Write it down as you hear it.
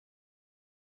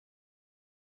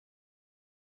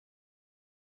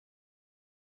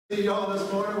See y'all this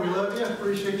morning. We love you.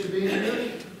 Appreciate you being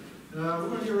here. We're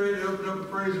going to get ready to open up with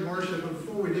praise and worship. But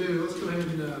before we do, let's go ahead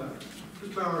and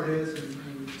just bow our heads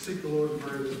and seek the Lord in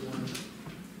prayer this morning.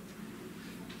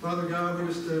 Father God,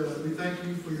 we thank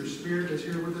you for your Spirit that's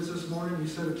here with us this morning. You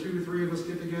said if 2 to 3 of us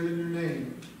get together in your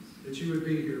name, that you would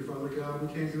be here, Father God.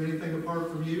 We can't do anything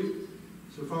apart from you.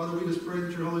 So, Father, we just pray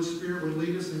that your Holy Spirit would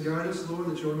lead us and guide us,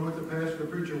 Lord, that you'll anoint the pastor to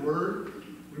preach your word.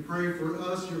 We pray for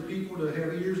us, your people, to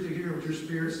have ears to hear what your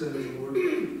Spirit says, Lord.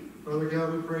 Father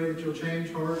God, we pray that you'll change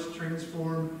hearts,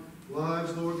 transform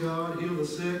lives, Lord God, heal the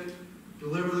sick,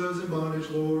 deliver those in bondage,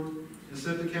 Lord, and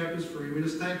set the captives free. We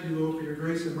just thank you, Lord, for your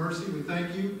grace and mercy. We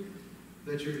thank you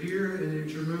that you're here and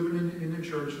that you're moving in the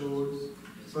church, Lord.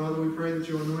 Father, we pray that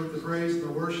you'll anoint the praise and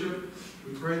the worship.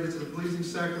 We pray that it's a pleasing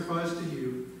sacrifice to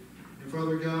you. And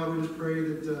Father God, we just pray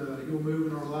that you'll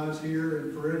move in our lives here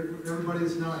and for everybody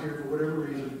that's not here for whatever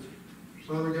reason.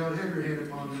 Father God, have your hand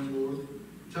upon them, Lord.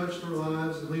 Touch their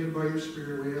lives and lead them by your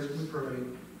Spirit. We ask and we pray.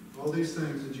 All these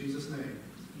things in Jesus' name.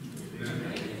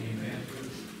 Amen. Amen.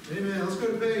 Amen. Let's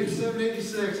go to page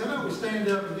 786. How about we stand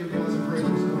up and give God some praise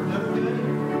this morning? Is that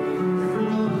okay?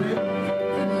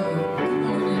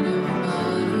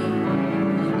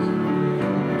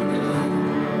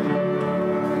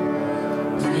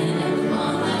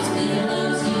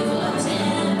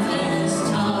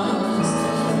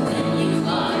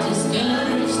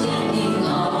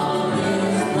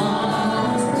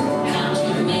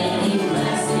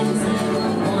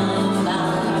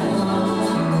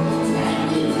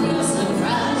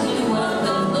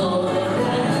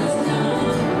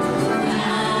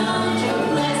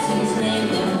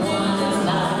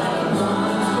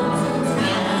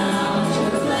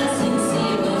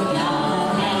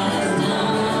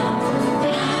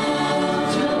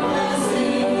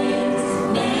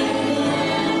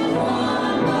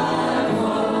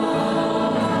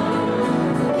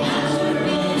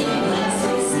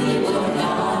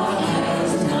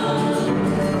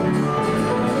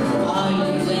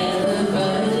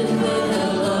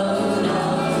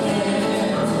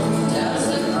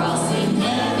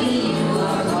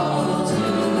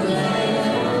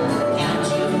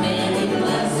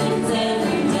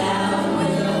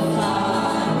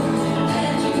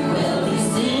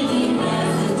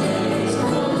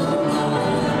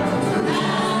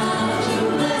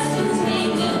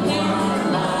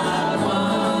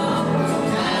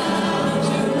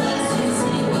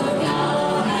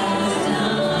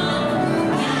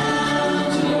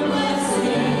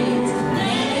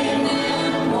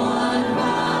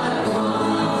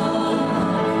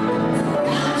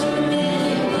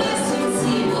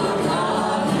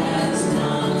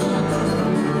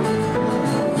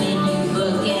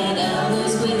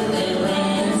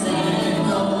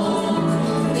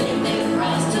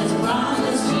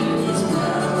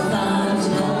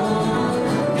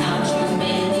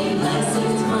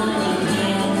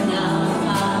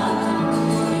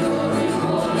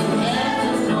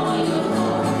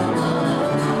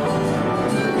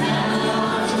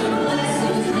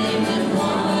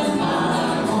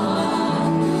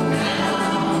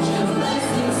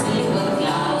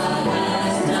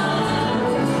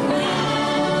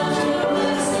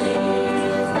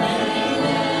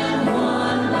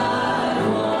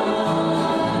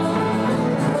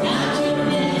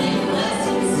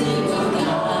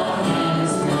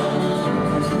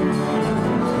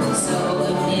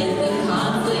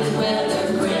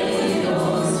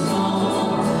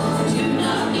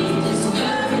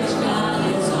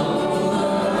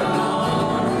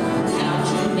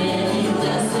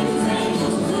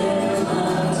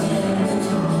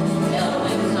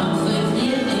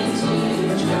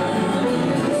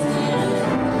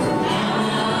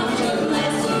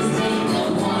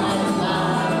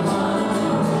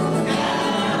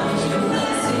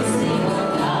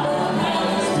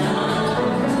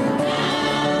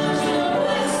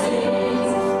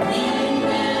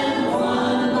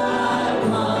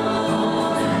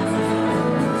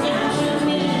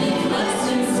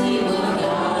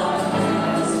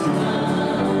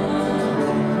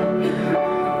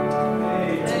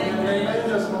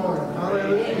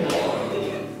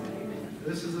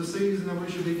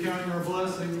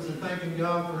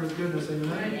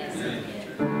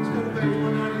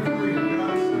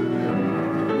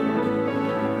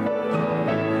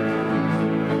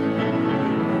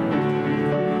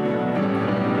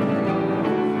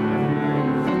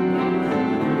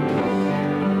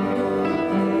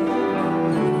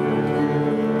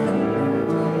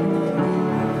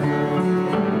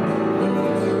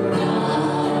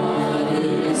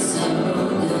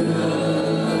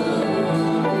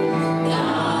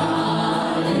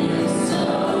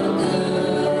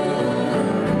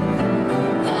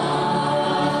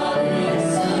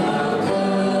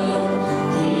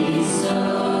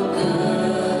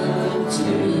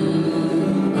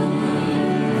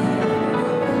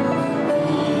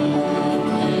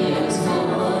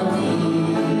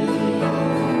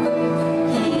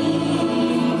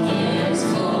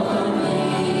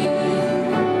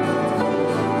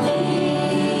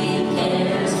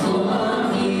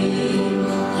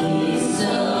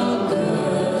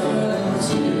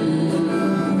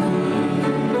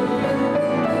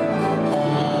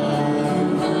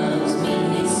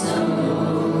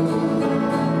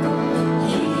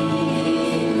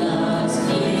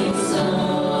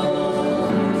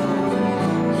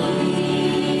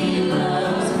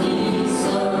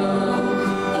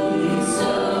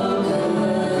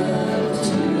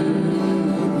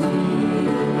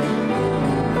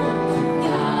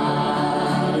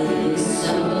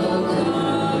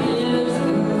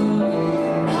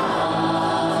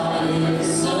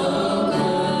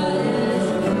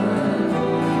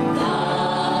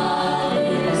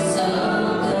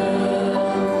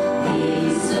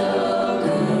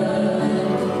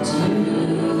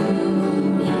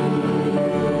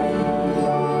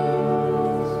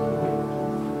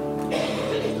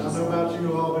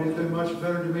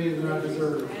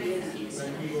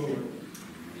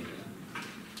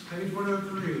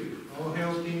 103, All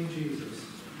Hail King Jesus.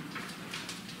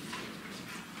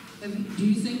 Do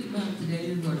you think about the day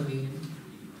you're going to be in?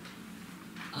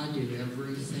 I do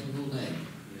every single day.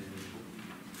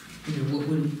 You know, what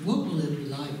will it be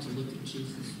like to look at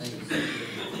Jesus' face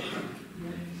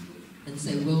and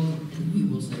say, welcome, and he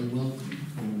will say, welcome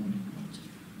home.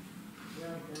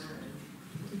 Well done.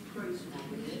 Praise the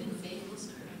Lord. Good and faithful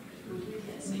servant.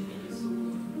 Yes, amen.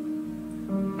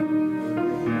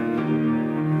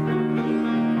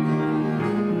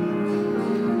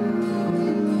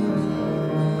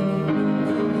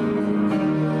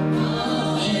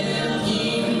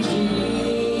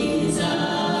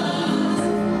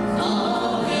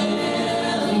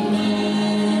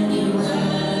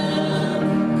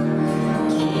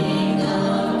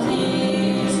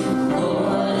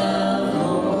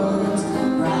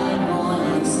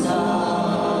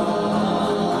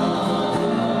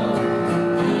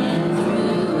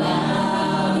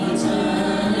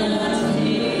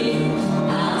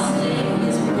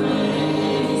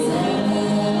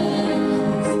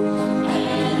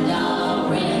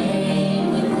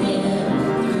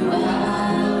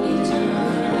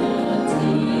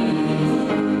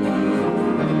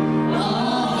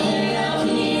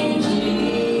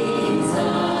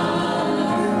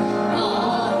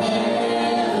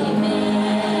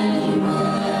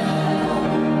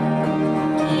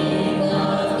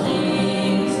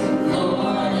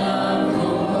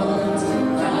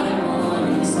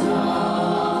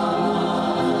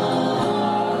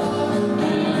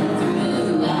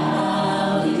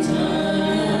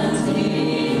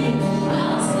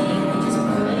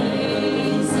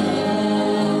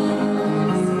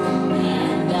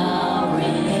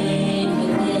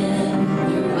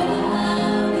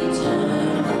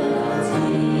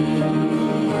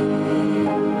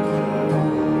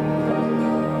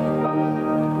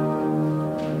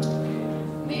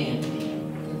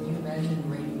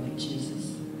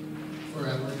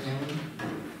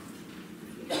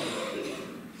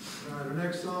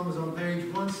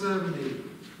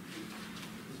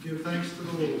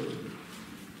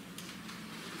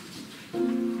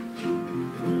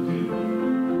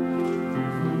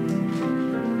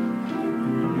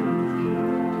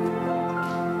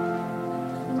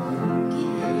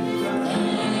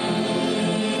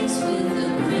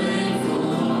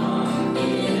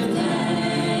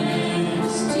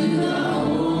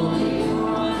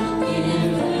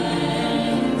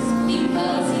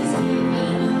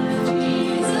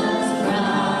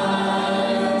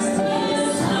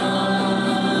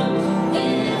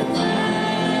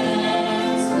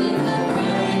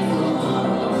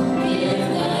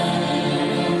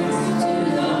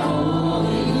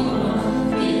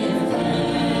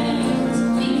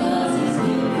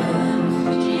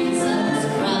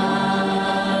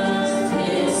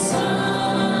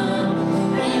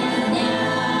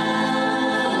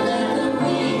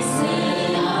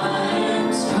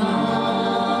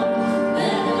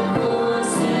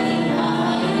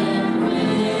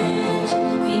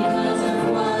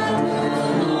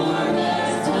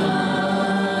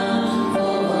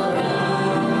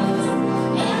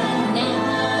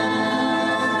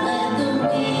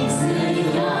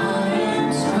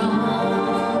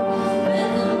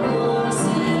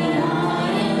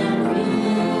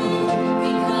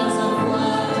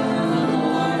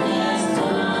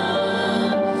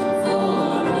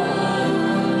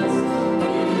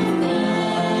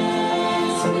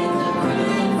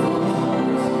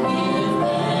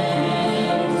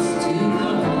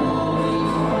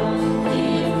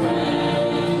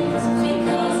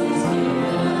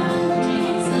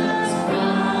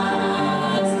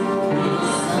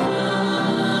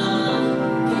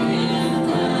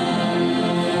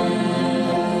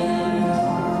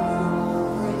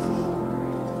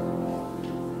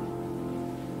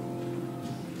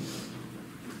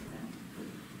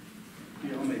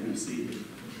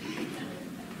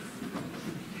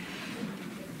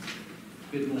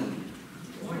 Good morning.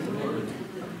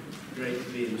 Great to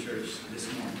be in church this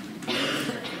morning.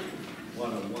 What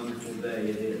a wonderful day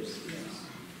it is.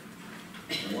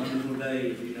 A wonderful day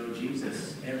if you know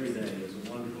Jesus. Every day is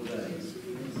a wonderful day.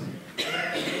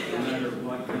 No matter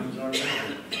what comes our way.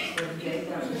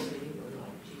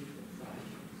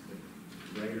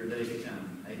 Greater day to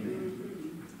come.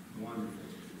 Amen. Wonderful.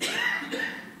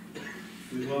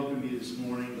 We welcome you this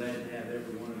morning. Glad to have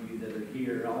every one of you that are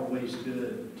here. Always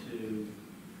good to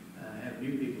have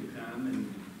new people come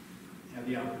and have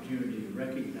the opportunity to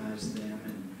recognize them.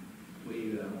 And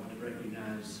we want to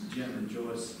recognize Jim and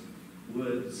Joyce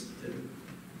Woods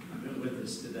with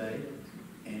us today.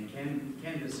 And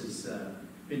Candace has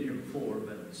been here before,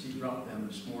 but she brought them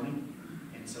this morning.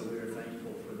 And so we are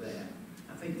thankful for that.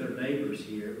 think they're neighbors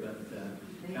here, but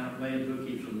kind of playing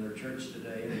hooky from their church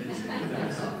today. And visiting with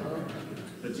us.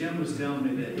 But Jim was telling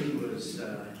me that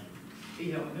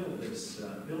he helped build this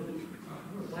building.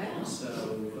 Wow.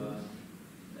 So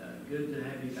good to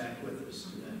have you back with us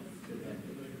today. Good to have you.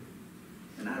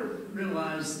 And I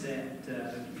realized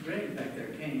that Greg back there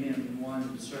came in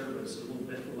one service a little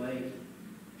bit later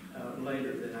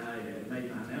than I had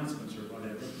made my announcements or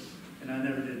whatever, and I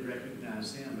never did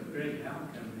recognize him. But Greg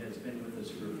Halcombe has been with us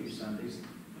for a few Sundays,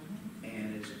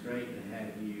 and it's great to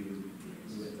have you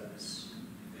with us.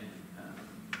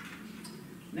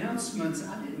 Announcements,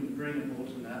 I didn't bring a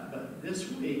bulletin up, but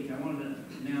this week I wanted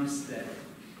to announce that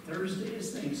Thursday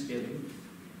is Thanksgiving.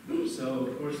 So,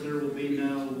 of course, there will be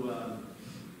no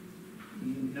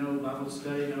Bible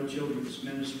study, no children's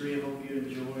ministry. I hope you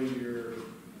enjoy your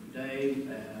day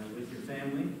with your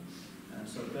family.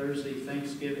 So Thursday,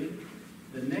 Thanksgiving.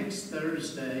 The next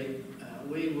Thursday,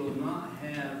 we will not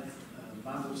have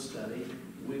Bible study.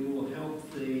 We will help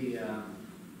the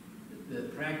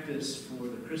practice for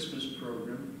the Christmas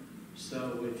program.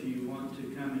 So if you want to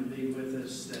come and be with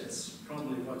us, that's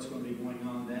probably what's going to be going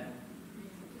on that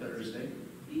Thursday.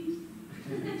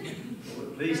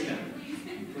 Please come.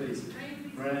 Please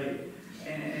pray.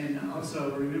 And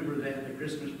also remember that the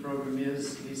Christmas program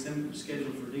is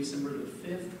scheduled for December the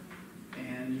 5th.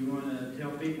 And you want to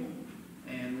tell people.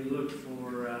 And we look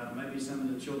for maybe some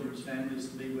of the children's families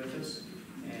to be with us.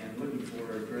 And looking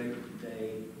for a great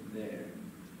day there.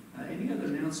 Any other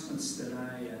announcements that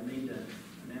I need to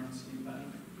announce? Anybody?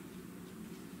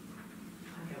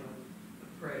 I have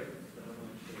a praise that I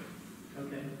want to share.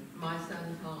 Okay. My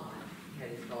son Todd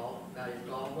got his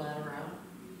gallbladder out,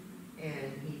 and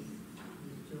he's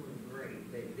doing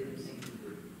great. They didn't think he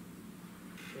would.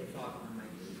 They thought I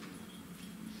might be.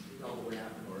 He's all the way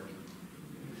out in Oregon.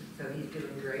 So he's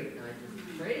doing great, and I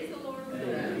just praise the Lord for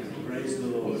that. Praise the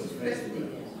Lord. He's Praise the 50.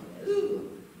 Lord. Ooh,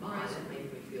 my, that made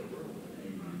me feel real.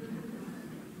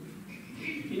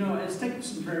 You know, let's take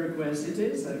some prayer requests.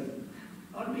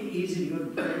 Ought to be easy to go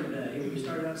to prayer today. We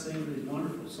started out singing these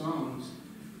wonderful songs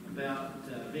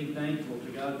about being thankful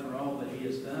to God for all that He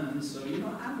has done. So, you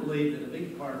know, I believe that a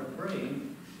big part of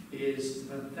praying is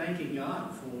thanking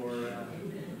God for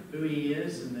who He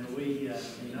is and that we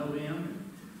know Him.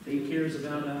 He cares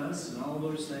about us and all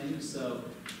those things. So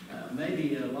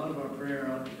maybe a lot of our prayer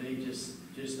ought to be just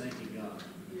thanking God.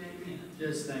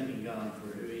 Just thanking God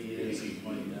for who He is and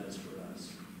what He does for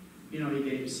us. You know, He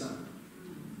gave His Son.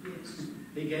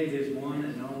 He gave His one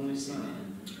and only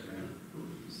Son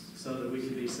so that we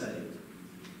could be saved.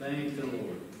 Thank the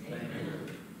Lord. Thank the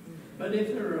Lord. But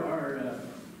if there are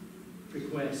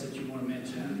requests that you want to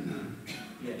mention,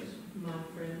 yes. My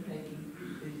friend Peggy,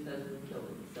 whose husband killed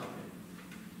himself.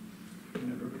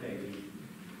 Remember Peggy.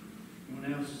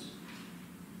 Anyone else?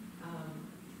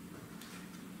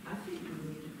 I think we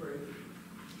need to pray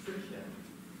for Tricia.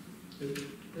 Who?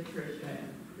 Patricia, Pat.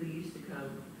 who used to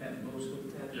come. Pat Mosel?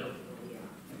 Yeah.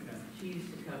 Okay. She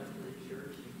used to come to the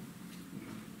church.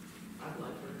 I'd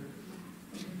like her.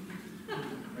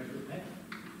 Pray for Pat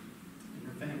and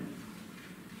her family.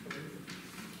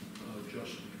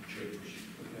 Justin Chambers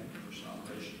Okay. for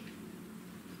salvation.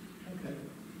 Okay.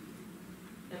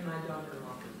 And my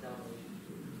daughter-in-law for salvation.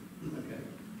 Okay.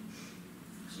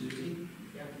 Susie?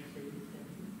 Yeah, you said you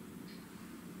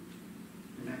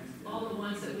said. All the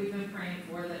ones that we've been praying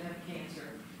for that have cancer.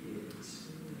 Yes.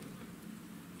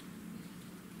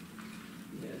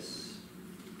 Yes.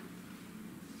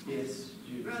 Yes,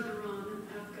 Judy. Brother Ron,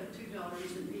 I've got two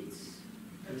daughters that needs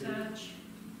a touch.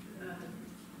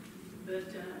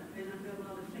 And I've got a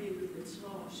lot of family that's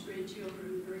lost,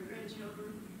 grandchildren,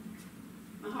 great-grandchildren.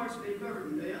 My heart's been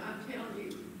burdened. I tell you,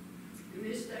 in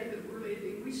this day that we're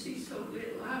living, we see so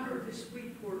little. I heard this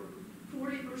week where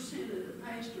 40% of the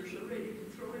pastors are ready to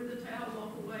throw in the towel,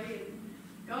 walk away, and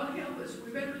God help us.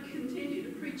 We better continue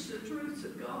to preach the truths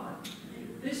of God.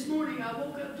 This morning I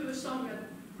woke up to a song, I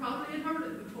probably had heard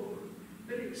it before,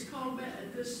 but it was called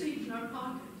The Seed in Our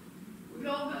Pocket. We've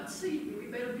all got seed, and we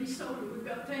better be sowing. We've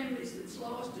got families that's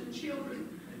lost and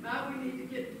children. Now we need to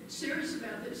get serious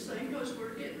about this thing because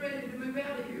we're getting ready to move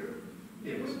out of here.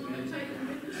 And we want to take them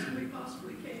with us and we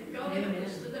possibly can. God help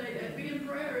us today to be in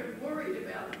prayer and worried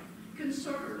about it,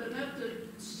 concerned, enough to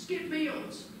skip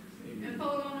meals and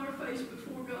fall on our face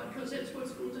before God because that's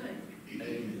what's going to take.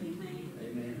 Amen.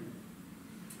 Amen.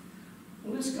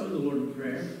 Well, let's go to the Lord in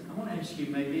prayer. I want to ask you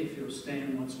maybe if you'll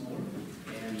stand once more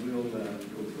and we'll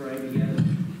pray together.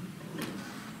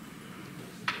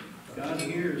 God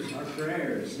hears our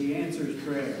prayers. He answers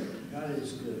prayer. God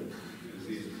is good.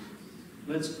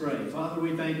 Let's pray. Father,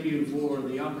 we thank you for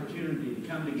the opportunity to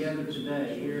come together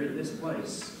today here at this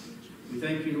place. We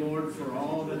thank you, Lord, for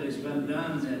all that has been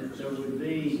done, that there would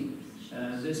be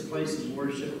this place of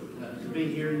worship to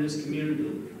be here in this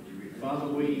community. Father,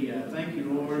 we thank you,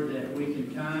 Lord, that we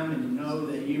can come and know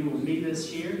that you will meet us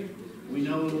here. We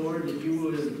know, Lord, that you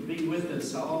will be with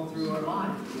us all through our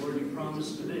life. Lord, you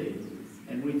promised to be.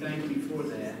 And we thank you for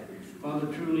that. Father,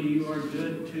 truly you are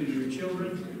good to your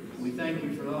children. We thank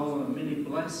you for all the many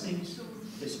blessings,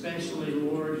 especially,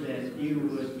 Lord, that you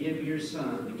would give your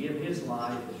Son to give his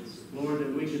life, Lord,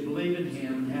 that we could believe in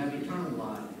him and have eternal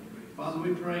life. Father,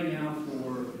 we pray now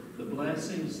for the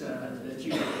blessings that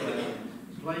you have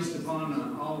placed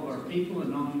upon all of our people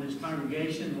and on this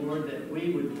congregation, Lord, that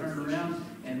we would turn around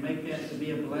and make that to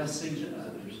be a blessing to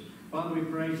others. Father, we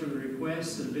pray for the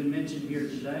requests that have been mentioned here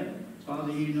today.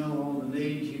 Father, you know all the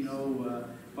needs. You know,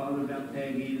 Father, about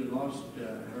Peggy that lost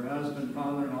her husband,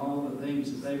 Father, and all the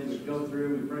things that they would go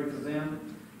through. We pray for them.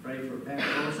 Pray for Pat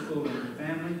Roscoe and her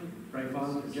family. Pray,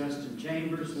 Father, for Justin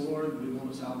Chambers, Lord. We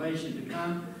want salvation to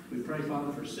come. We pray,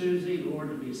 Father, for Susie, Lord,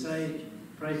 to be saved.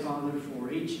 Pray, Father,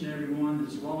 for each and every one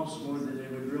that's lost, Lord, that they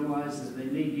would realize that they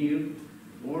need you.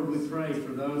 Lord, we pray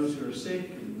for those who are sick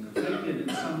and afflicted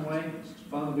in some way.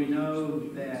 Father, we know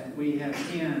that we have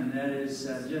Ken that is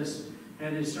just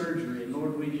had his surgery.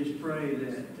 Lord, we just pray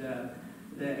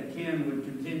that Ken would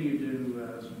continue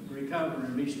to recover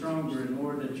and be stronger, and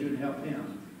Lord, that you'd help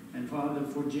him. And Father,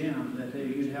 for Jim, that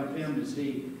you'd help him as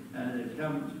he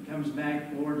comes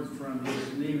back, Lord, from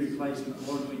his knee replacement.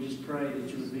 Lord, we just pray that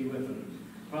you would be with him.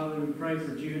 Father, we pray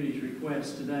for Judy's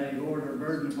request today. Lord, her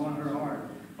burden upon her heart.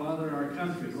 Father, our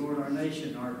country, Lord, our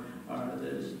nation,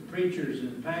 the preachers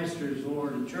and pastors,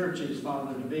 Lord, and churches,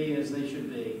 Father, to be as they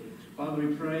should be. Father,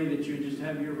 we pray that you just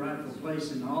have your rightful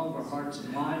place in all of our hearts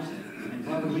and lives. And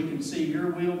Father, we can see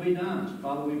your will be done.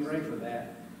 Father, we pray for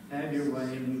that. Have your way,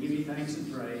 and we give you thanks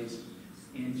and praise.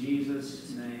 In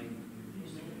Jesus' name,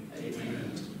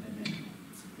 amen. Amen.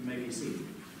 You may be seated.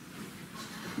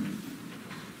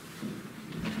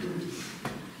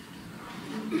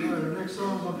 All right, our next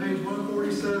song is on page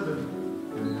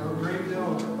 147. Our Great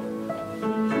Delta.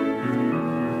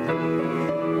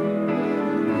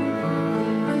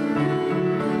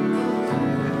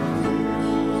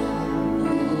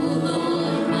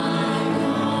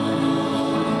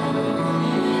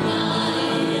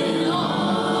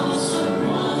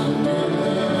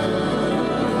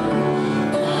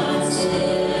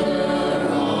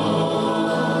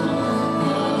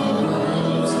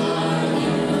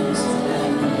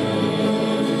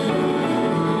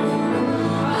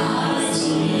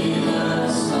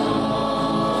 Jesus.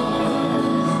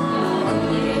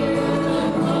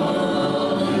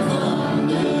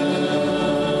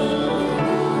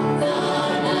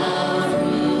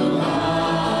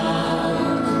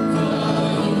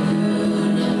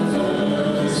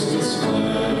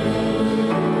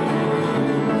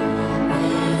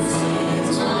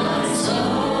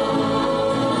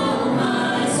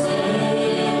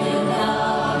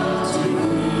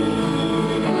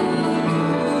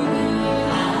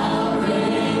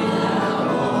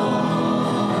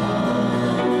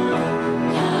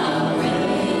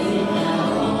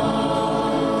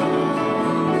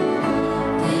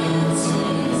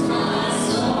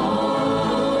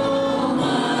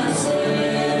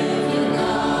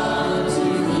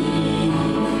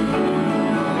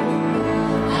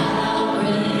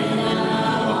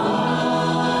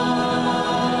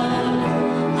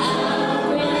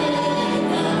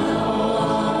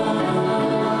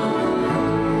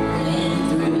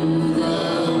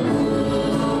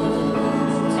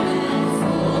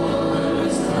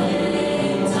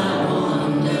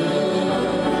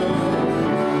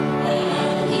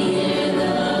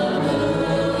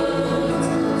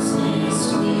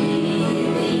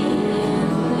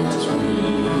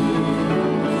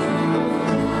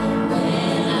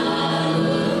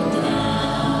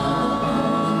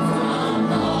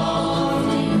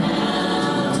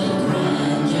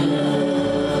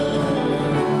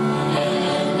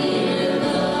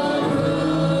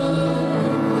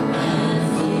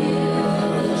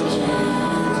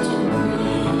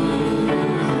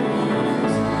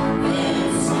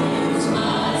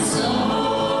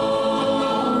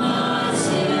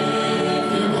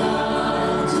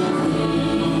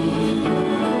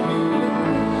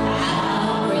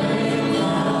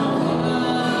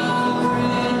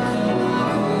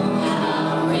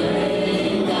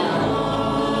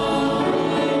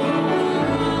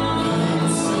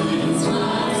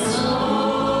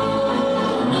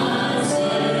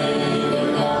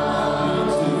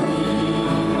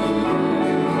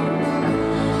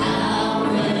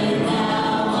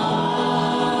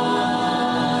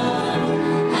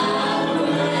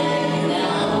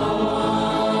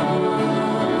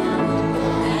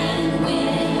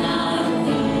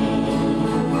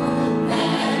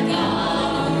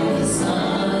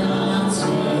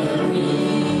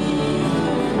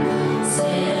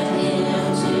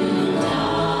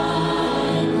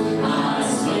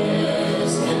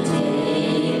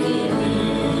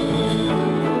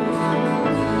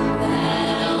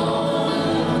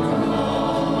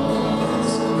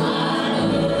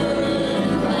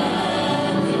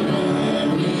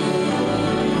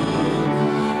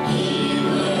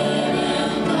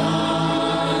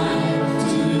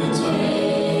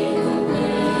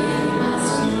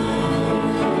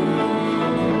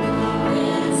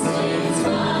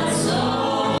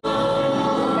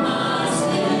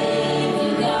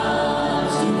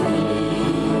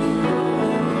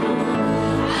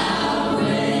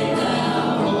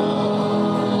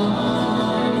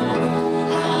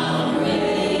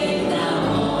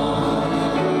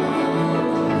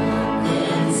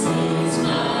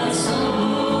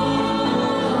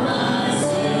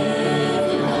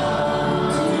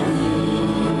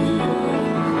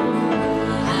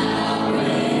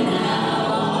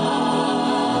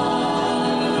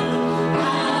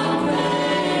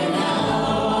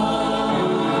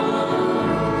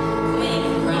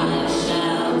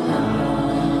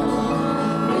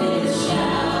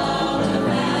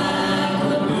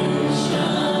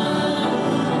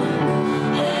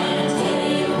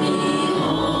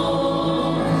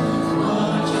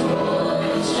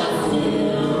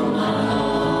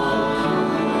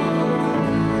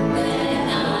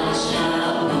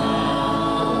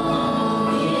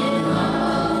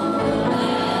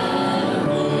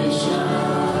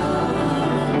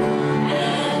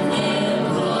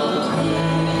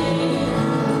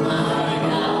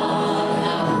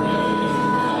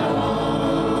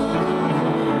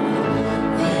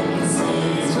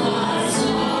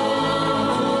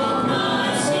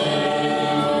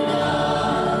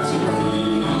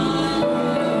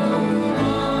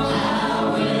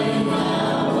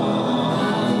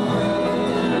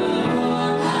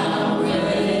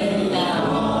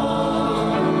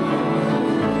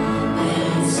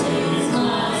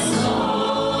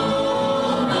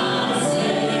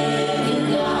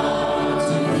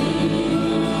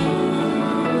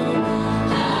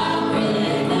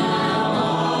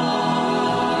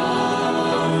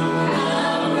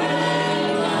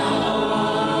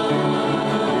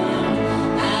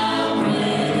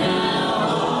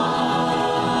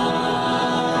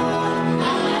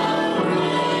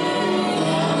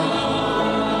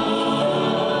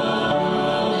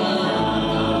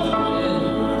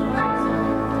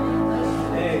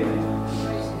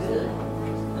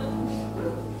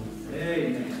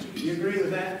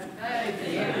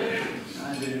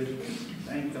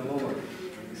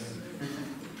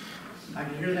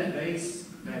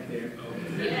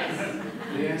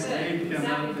 We asked Dave to come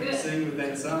Sounded up and good. sing with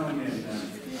that song, and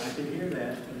I could hear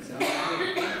that. It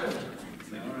sounded good.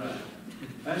 All right.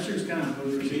 Ushers come,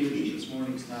 we'll receive this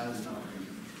morning's tithes and offering.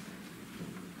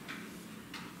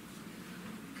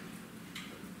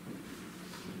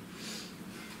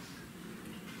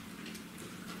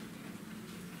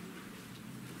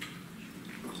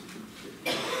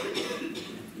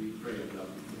 We pray about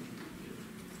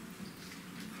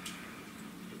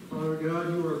Father God,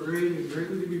 you are great and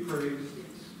greatly to be praised.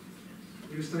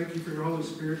 We just thank you for your Holy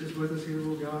Spirit that's with us here,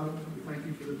 Lord God. We thank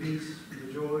you for the peace, and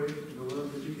the joy, and the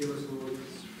love that you give us, Lord.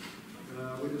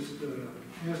 We just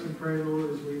ask and pray,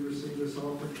 Lord, as we receive this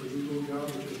offering for you, Lord God,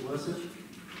 that you bless it.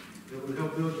 That would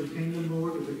help build your kingdom,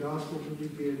 Lord, that the gospel will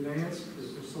be advanced,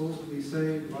 that the souls will be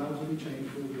saved, lives will be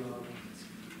changed, Lord God.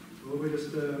 Lord, we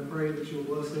just pray that you will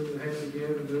bless those that have to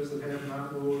give and those that have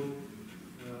not, Lord.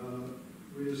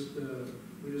 We just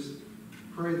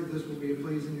pray that this will be a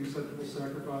pleasing and acceptable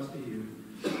sacrifice to you.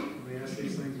 And we ask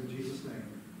these things in Jesus' name.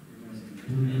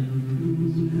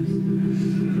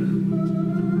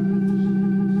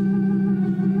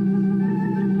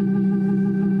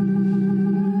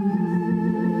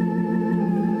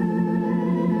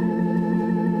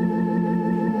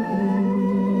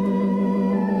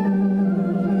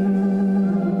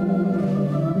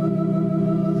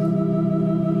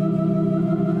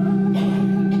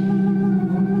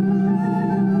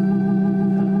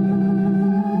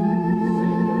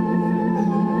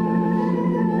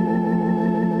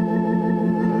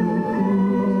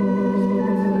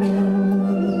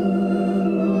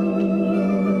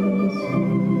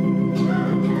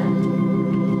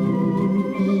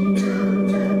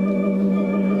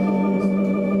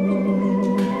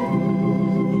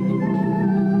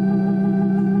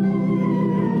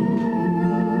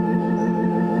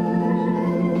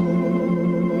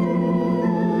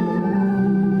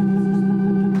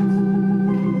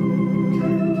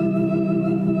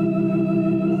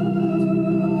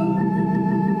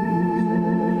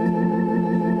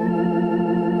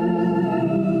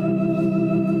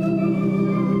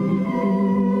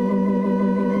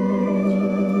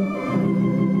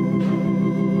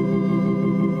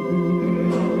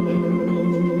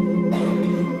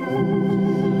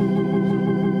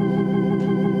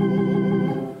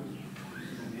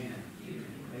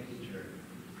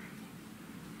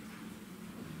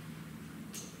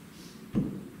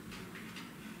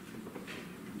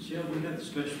 Michelle, we got the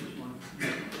specials one.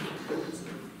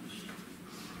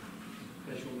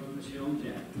 Special one, Michelle and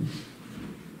Jack.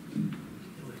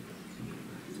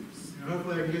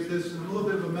 Hopefully I can get this in a little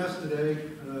bit of a mess today.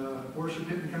 Worship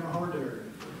hitting kind of hard there.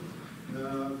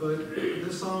 But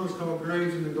this song is called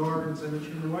Graves in the Gardens, and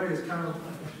in a way it's kind of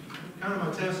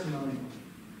my testimony.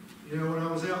 You know, when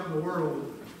I was out in the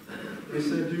world, they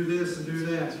said do this and do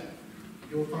that.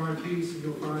 You'll find peace and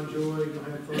you'll find joy, you'll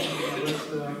have fun and all that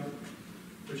stuff.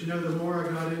 But you know, the more I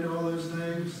got into all those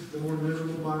things, the more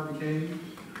miserable I became,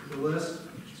 the less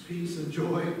peace and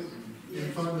joy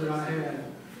and fun that I had.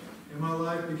 And my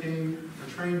life became a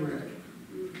train wreck.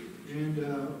 And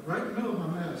right in the middle of my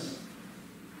mess,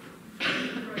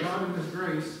 God in His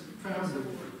grace found me.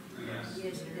 Yes,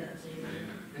 it does.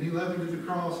 And He led me to the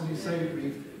cross and He saved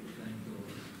me.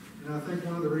 And I think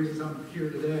one of the reasons I'm here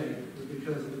today is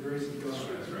because of the grace of God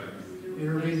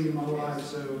intervening in my life.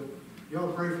 So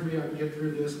y'all pray for me I can get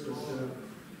through this. But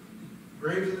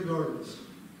Graves in the Gardens.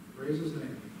 Praise His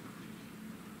name.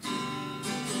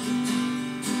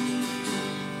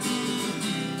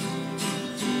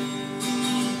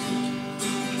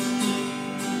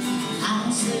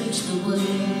 I searched the world,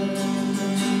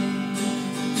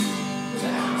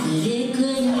 but it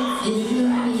couldn't fill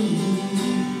me.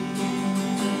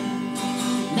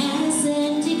 Mass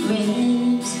empty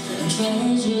graves and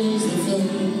treasures that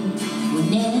fade were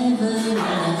never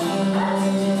enough.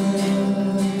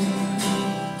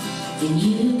 Then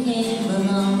you came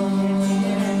along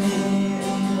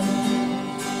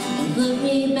and put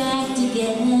me back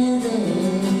together.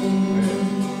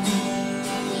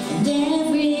 And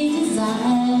every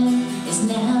desire is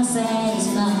now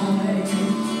satisfied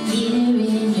here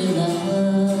in your love.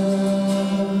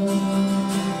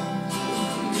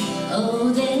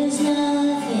 Oh, there's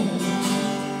nothing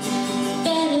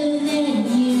better than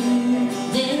you.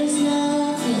 There's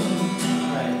nothing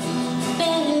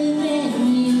better than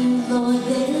you, Lord.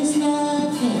 There's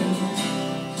nothing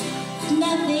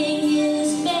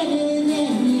is better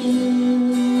than you.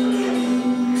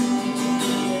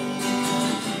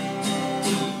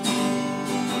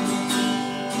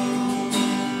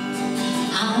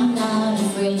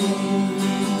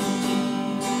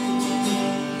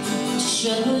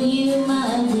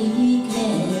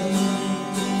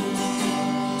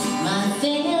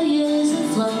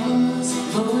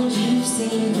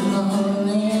 them all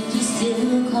and you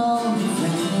still call me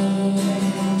friend.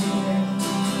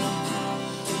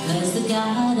 'Cause the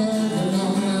God of the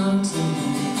mountain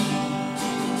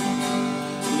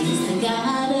is the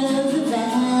God of the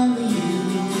valley,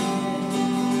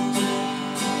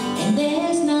 and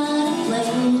there's not a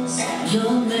place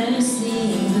your mercy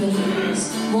and grace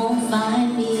won't find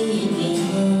me again.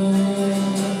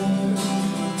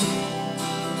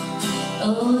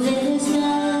 Oh, there's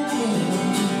nothing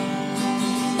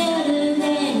better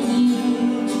than you.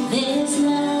 There's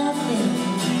nothing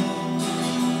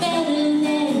better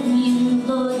than you,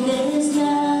 Lord. There's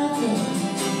nothing,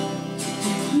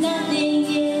 nothing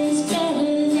is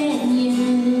better than you.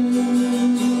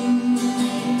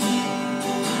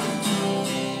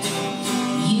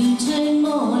 You turn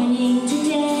mourning to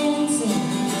dancing.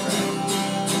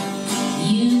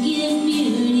 You give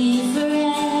beauty for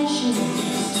ashes.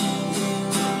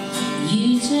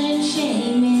 You turn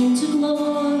shame into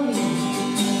glory.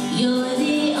 You're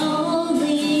the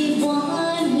only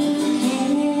one who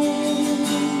can.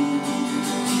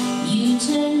 You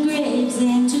turn graves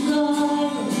into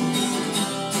gardens.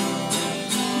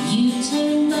 You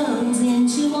turn bones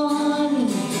into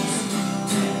ornaments.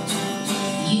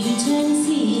 You turn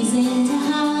seas into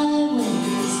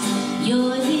highways.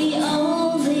 You're the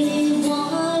only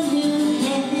one who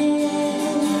can.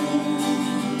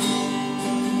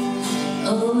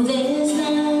 Oh, there's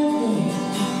nothing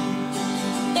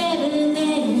better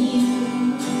than you.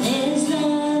 There's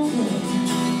nothing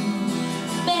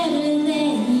better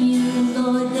than you,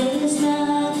 Lord. There's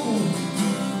nothing,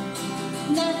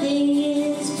 nothing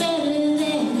is better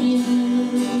than you.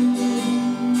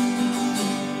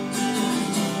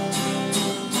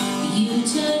 You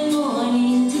turn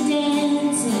mourning to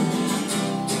dancing.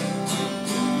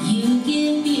 You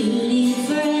give beauty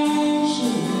for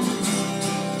ashes.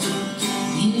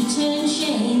 You turn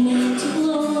shame into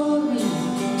glory.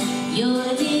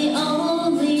 You're the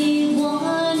only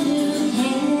one who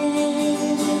can.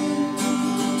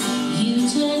 You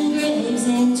turn graves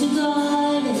into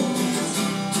gardens.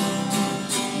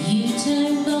 You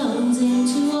turn bones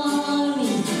into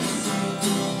armies.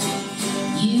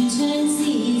 You turn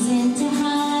seas into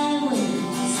highways.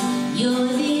 You're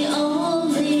the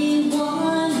only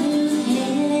one who can.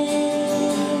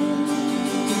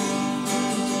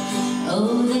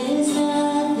 Oh, there's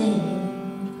nothing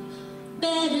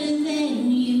better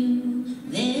than you.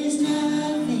 There's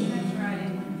nothing That's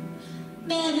right.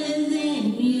 better than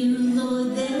you,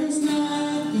 Lord. There's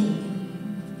nothing,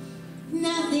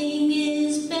 nothing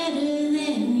is better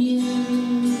than you.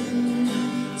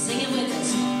 Sing it with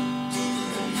us.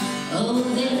 Oh,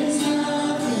 there's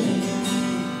nothing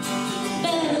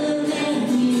better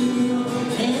than you.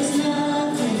 There's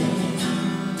nothing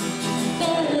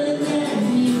better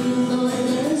than you, Lord.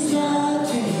 There's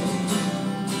nothing,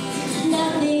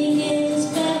 nothing is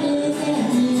better than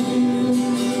you.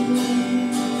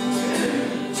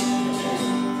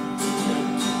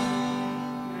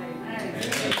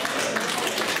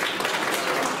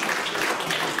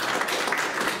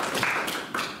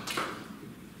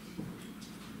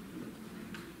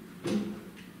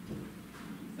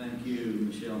 Thank you,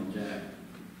 Michelle and Jack.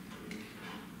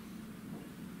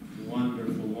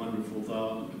 Wonderful, wonderful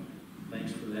thought.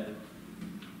 Thanks for that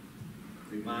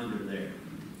reminder there.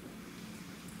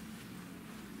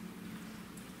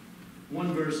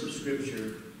 One verse of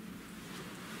scripture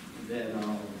that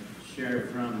I'll share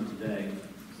from today.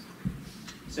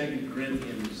 2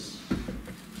 Corinthians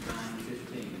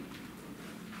 9:15.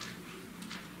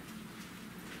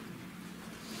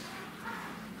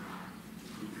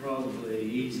 Probably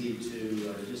easy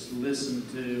to just listen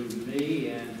to me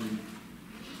and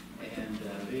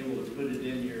be able to put it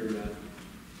in your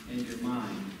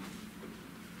mind.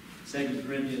 2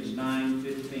 Corinthians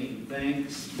 9:15.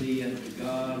 Thanks be unto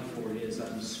God for His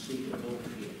unspeakable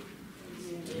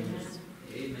gift.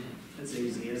 Amen. That's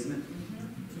easy, isn't it?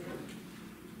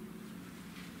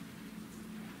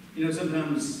 You know,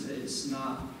 sometimes it's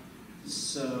not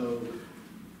so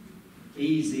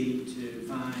easy to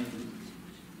find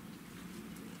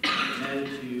an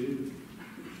attitude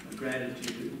of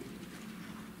gratitude,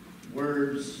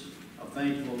 words of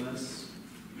thankfulness.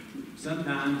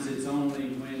 Sometimes it's only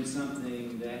when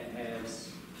something that has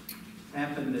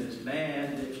happened that's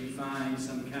bad that you find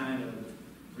some kind of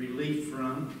relief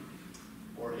from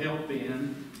or help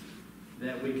in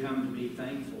that we come to be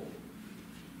thankful.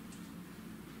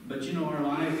 But you know, our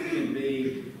life can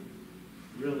be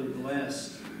really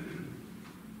blessed.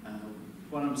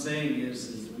 What I'm saying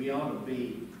is we ought to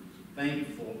be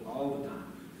thankful all the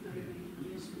time.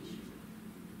 Yes, we should.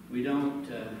 We don't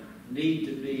need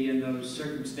to be in those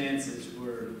circumstances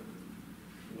where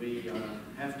we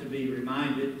have to be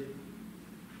reminded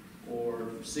or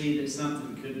see that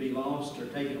something could be lost or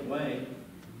taken away,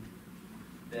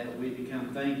 that we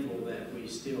become thankful that we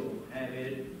still have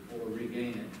it or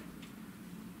regain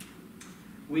it.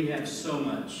 We have so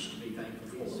much to be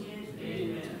thankful for.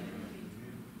 Amen.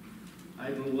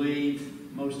 I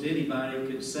believe most anybody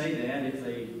could say that if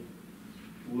they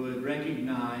would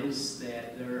recognize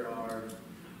that there are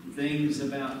things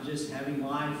about just having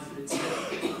life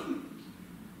itself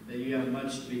that you have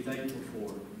much to be thankful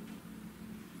for.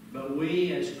 But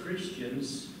we as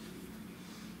Christians,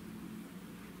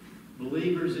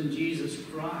 believers in Jesus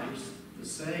Christ, the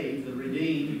saved, the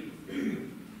redeemed,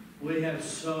 we have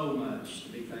so much to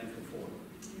be thankful for.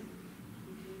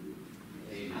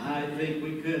 I think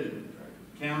we could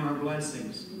count our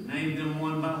blessings, name them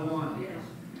one by one,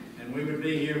 and we would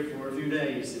be here for a few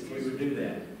days if we would do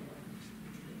that.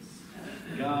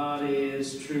 God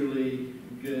is truly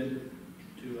good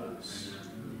to us.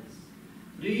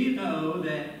 Do you know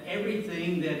that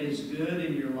everything that is good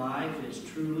in your life is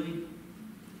truly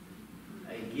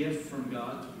a gift from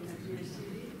God?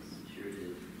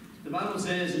 The Bible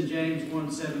says in James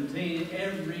 1:17,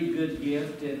 every good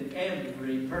gift and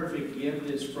every perfect gift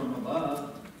is from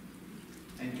above,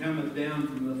 and cometh down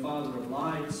from the Father of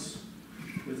lights,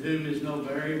 with whom is no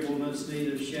variableness,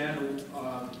 neither shadow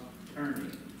of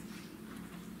turning.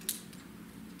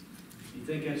 You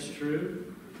think that's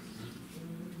true?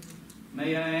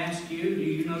 May I ask you, do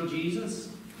you know Jesus?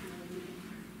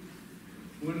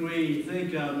 When we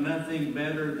think of nothing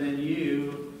better than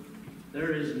you,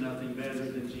 there is nothing better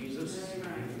than Jesus.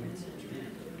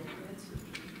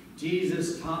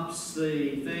 Jesus tops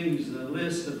the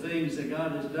list of things that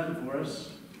God has done for us,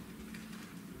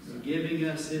 giving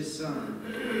us His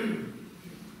Son.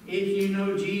 If you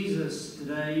know Jesus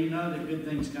today, you know that good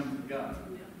things come from God.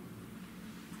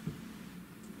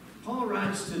 Paul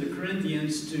writes to the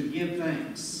Corinthians to give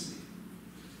thanks.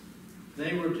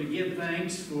 They were to give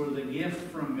thanks for the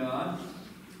gift from God.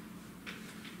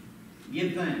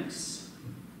 Give thanks.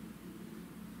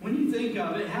 When you think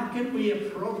of it, how can we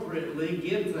appropriately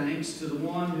give thanks to the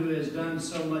one who has done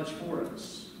so much for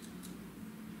us?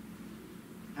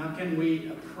 How can we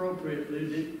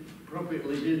appropriately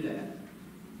do that?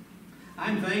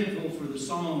 I'm thankful for the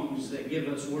songs that give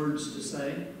us words to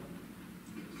say.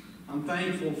 I'm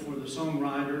thankful for the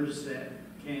songwriters that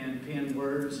can pen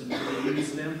words and really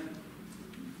use them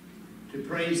to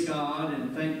praise God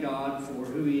and thank God for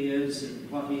who He is and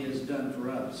what He has done for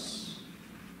us.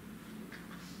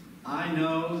 I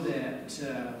know that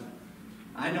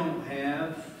I don't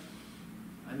have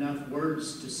enough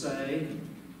words to say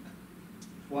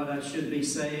what I should be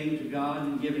saying to God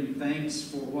and giving thanks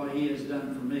for what He has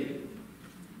done for me.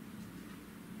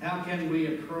 How can we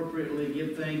appropriately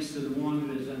give thanks to the one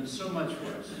who has done so much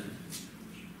for us?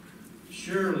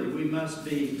 Surely we must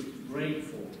be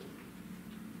grateful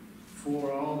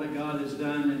for all that God has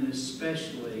done, and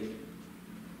especially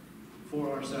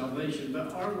for our salvation.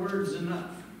 But are words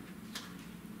enough?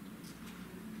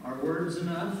 Are words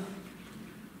enough?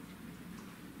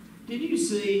 Did you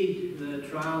see the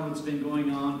trial that's been going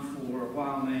on for a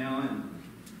while now?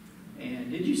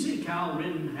 And did you see Kyle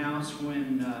Rittenhouse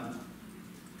when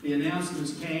the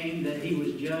announcements came that he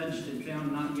was judged and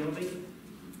found not guilty?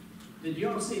 Did you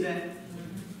all see that?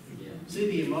 Yeah. See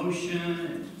the emotion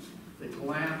and the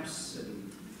collapse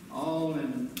and all,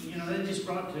 and that just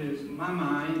brought to my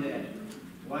mind that,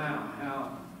 wow,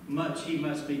 how much he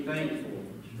must be thankful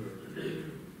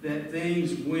that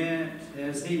things went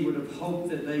as he would have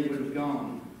hoped that they would have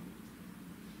gone.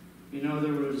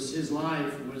 His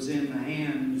life was in the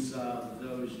hands of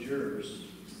those jurors.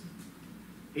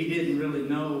 He didn't really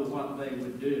know what they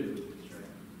would do.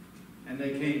 And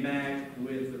they came back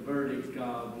with the verdict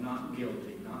of not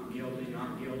guilty, not guilty,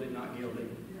 not guilty, not guilty.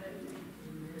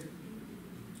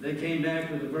 They came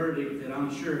back with a verdict that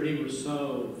I'm sure he was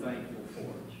so thankful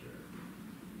for.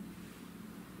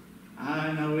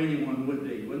 I know anyone would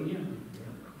be, wouldn't you?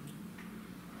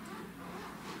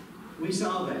 We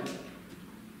saw that.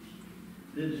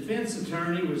 The defense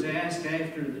attorney was asked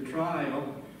after the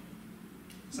trial,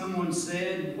 someone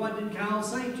said, "What did Kyle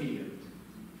say to you?"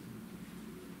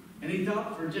 And he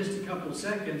thought for just a couple of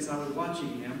seconds. I was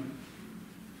watching him,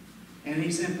 and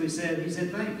he simply said,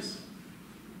 thanks.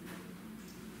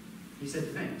 He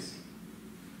said, thanks.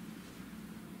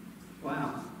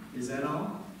 Wow, is that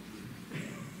all?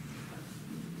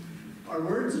 Are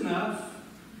words enough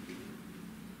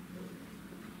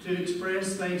to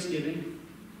express thanksgiving?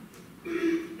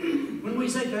 When we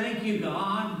say thank you,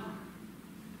 God,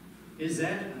 is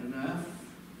that enough?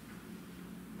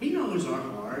 He knows our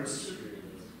hearts.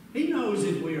 He knows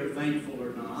if we are thankful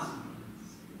or not.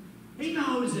 He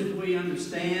knows if we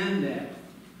understand that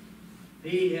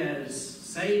He has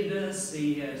saved us,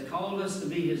 He has called us to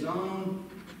be His own,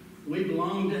 we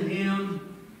belong to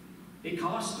Him. It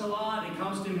cost a lot. It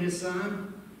cost Him His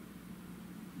Son.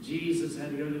 Jesus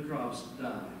had to go to the cross to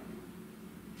die.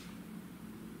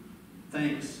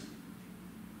 Thanks.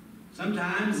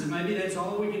 Sometimes maybe that's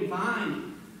all we can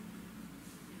find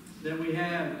that we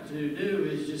have to do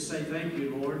is just say, thank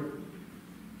you, Lord.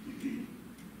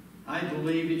 I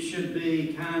believe it should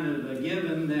be kind of a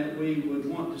given that we would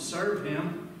want to serve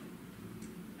Him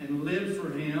and live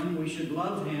for Him. We should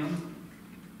love Him.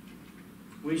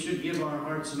 We should give our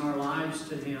hearts and our lives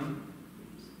to Him.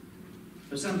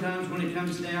 But sometimes when it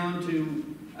comes down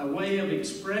to a way of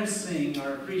expressing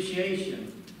our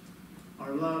appreciation,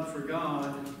 our love for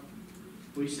God,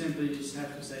 we simply just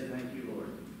have to say, thank you, Lord.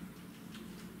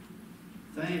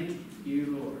 Thank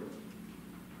you, Lord.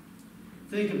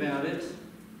 Think about it.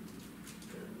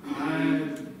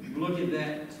 I look at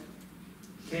that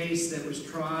case that was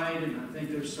tried, and I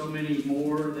think there's so many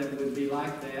more that would be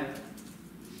like that.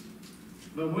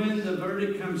 But when the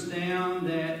verdict comes down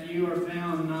that you are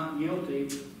found not guilty,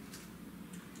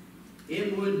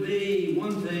 it would be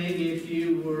one thing if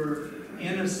you were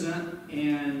innocent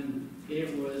and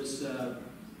it was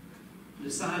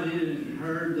decided and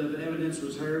heard, the evidence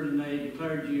was heard, and they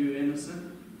declared you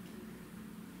innocent.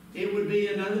 It would be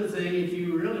another thing if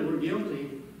you really were guilty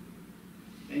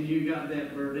and you got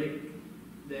that verdict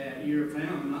that you're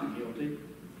found not guilty.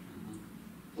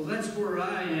 Well, that's where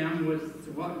I am with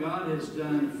what God has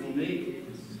done for me.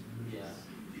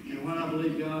 And what I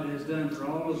believe God has done for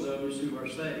all of those who are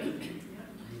saved.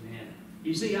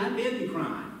 You see, I did the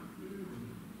crime.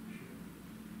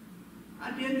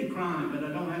 I did the crime, but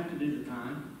I don't have to do the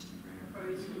time.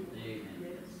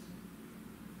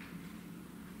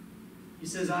 He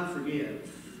says, I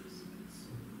forgive.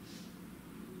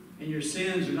 And your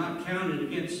sins are not counted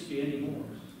against you anymore.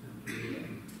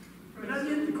 But I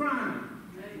did the crime.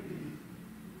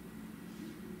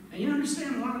 And you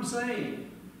understand what I'm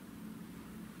saying?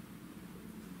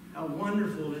 How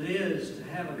wonderful it is to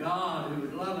have a God who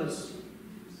would love us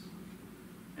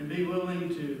and be willing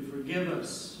to forgive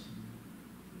us.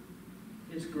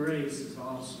 His grace is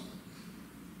awesome.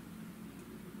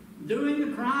 Doing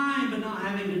the crime but not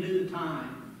having to do the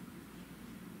time.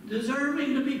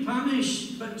 Deserving to be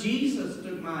punished, but Jesus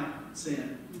took my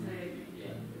sin.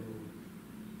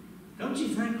 Don't you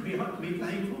think we ought to be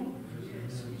thankful?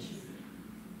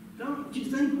 Don't you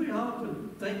think we ought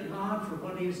to thank God for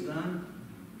what He has done?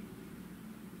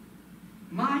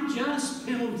 My just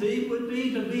penalty would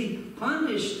be to be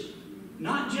punished,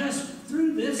 not just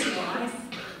through this life,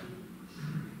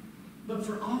 but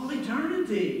for all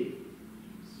eternity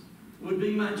would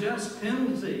be my just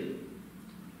penalty.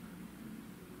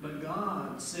 But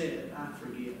God said, I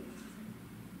forgive.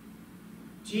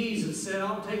 Jesus said,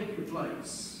 I'll take your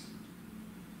place.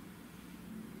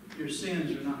 Your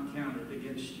sins are not counted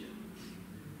against you.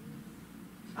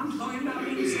 I'm talking about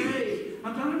being saved.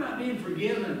 I'm talking about being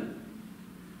forgiven.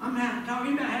 I'm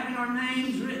talking about having our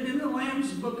names written in the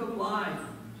Lamb's Book of Life.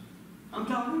 I'm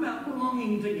talking about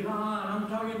belonging to God. I'm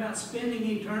talking about spending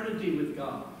eternity with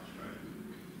God.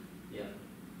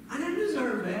 I didn't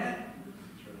deserve that.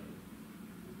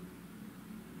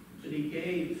 But He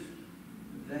gave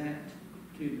that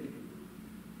to me.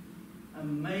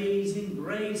 Amazing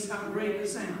grace, how great a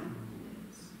sound.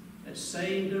 That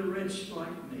saved a wretch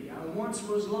like me. I once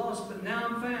was lost, but now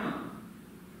I'm found.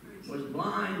 Was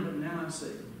blind, but now I see.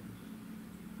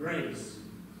 Grace.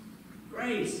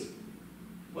 Grace. It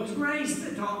was grace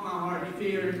that taught my heart to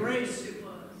fear. And grace,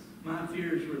 my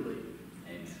fears relieved.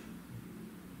 Amen.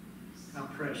 How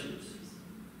precious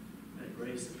that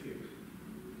grace appeared.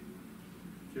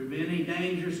 Through many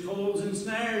dangers, toils, and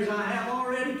snares I have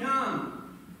already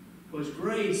come. It was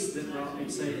grace that brought me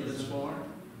safe thus far.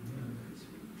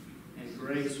 And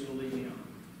grace will lead me on.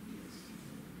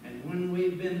 And when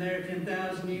we've been there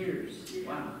 10,000 years,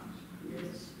 wow.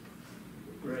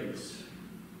 Grace.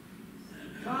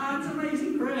 God's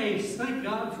amazing grace. Thank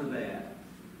God for that.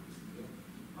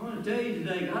 I want to tell you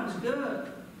today, God's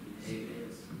good.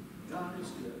 God is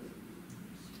good.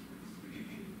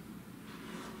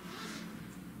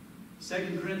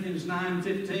 2 Corinthians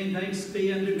 9:15, thanks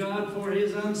be unto God for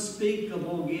His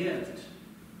unspeakable gift.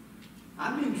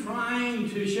 I've been trying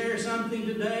to share something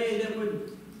today that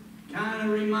would kind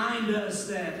of remind us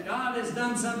that God has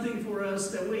done something for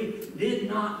us that we did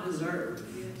not deserve.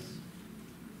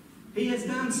 He has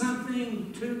done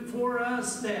something for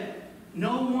us that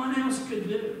no one else could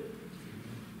do.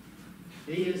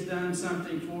 He has done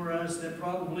something for us that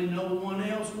probably no one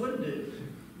else would do.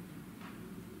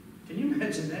 Can you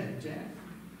imagine that, Jack?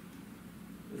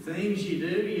 The things you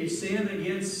do, we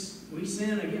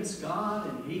sin against God,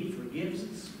 and He forgives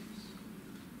us.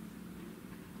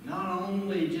 Not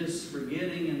only just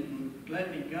forgetting and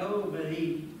letting it go, but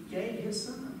He gave His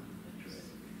Son.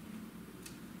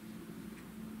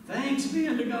 Thanks be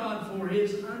unto God for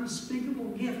His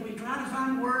unspeakable gift. We try to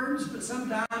find words, but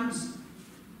sometimes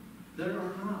there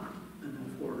are not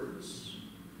enough words.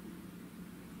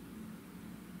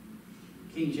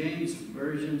 King James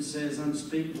Version says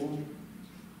unspeakable.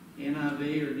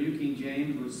 NIV or New King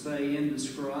James would say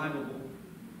indescribable.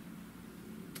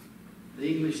 The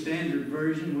English Standard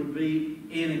Version would be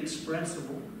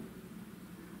inexpressible.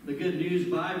 The Good News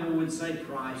Bible would say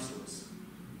priceless.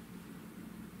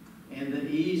 And the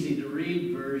Easy to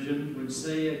Read version would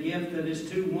say a gift that is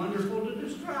too wonderful to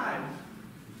describe.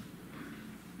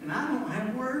 And I don't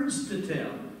have words to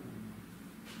tell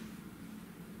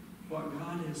what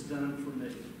God has done for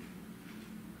me.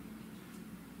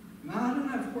 Not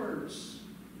enough words.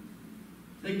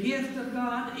 The gift of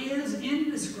God is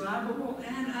indescribable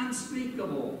and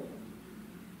unspeakable.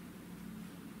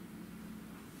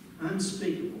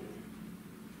 Unspeakable.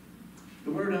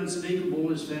 The word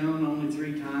unspeakable is found only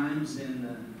 3 times in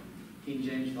the King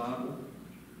James Bible.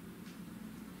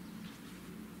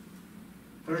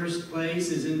 First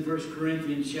place is in 1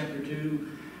 Corinthians chapter 2,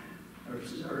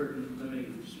 or let me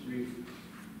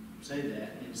say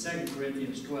that, in 2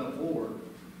 Corinthians 12:4,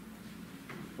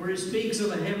 where it speaks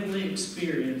of a heavenly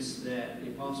experience that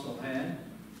the apostle had.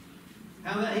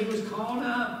 How that he was called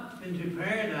up into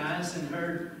paradise and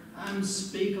heard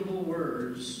unspeakable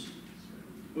words,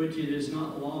 which it is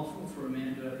not lawful for a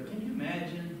man to utter. Can you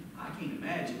imagine? I can't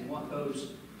imagine what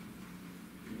those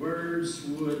words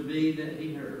would be that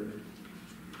he heard.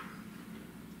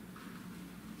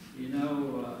 You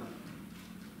know,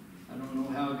 I don't know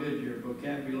how good your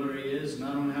vocabulary is, and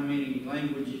I don't know how many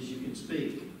languages you can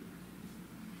speak.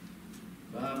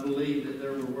 But I believe that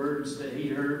there were words that he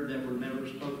heard that were never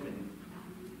spoken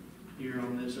here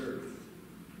on this earth.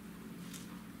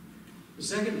 The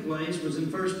second place was in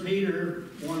 1 Peter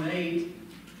 1:8.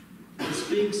 It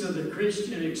speaks of the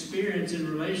Christian experience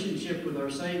in relationship with our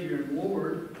Savior and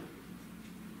Lord.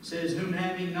 It says, whom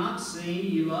having not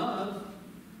seen you love,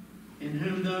 in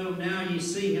whom though now ye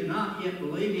see him not, yet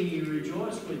believing you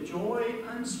rejoice with joy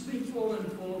unspeakable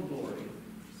and full of glory.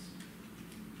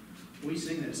 We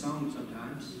sing that song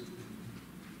sometimes,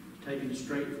 taken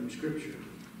straight from Scripture.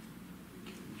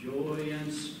 Joy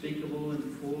unspeakable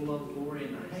and full of glory,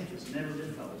 and I have just never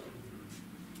been told.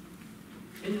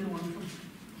 Isn't it wonderful?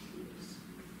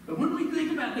 But when we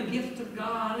think about the gift of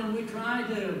God and we try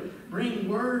to bring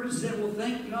words that will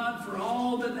thank God for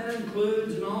all that that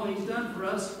includes and all He's done for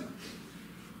us,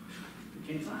 we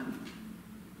can't find them.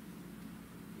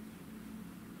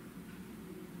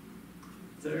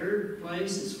 Third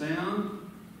place is found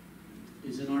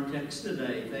is in our text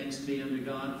today. Thanks be unto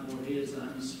God for His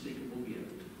unspeakable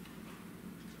gift.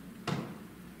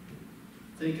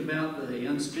 Think about the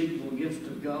unspeakable gift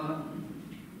of God.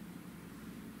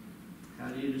 How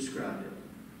do you describe it?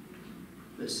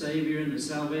 The Savior and the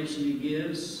salvation He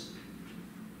gives.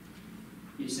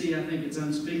 You see, I think it's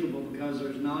unspeakable because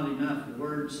there's not enough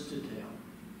words to tell.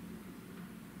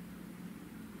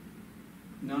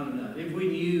 Not enough. If we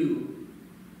knew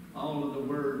all of the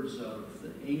words of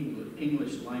the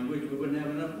English language, we wouldn't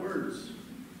have enough words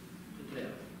to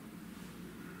tell.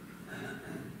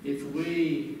 If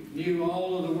we knew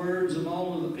all of the words of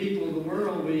all of the people of the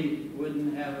world, we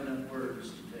wouldn't have enough words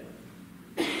to tell.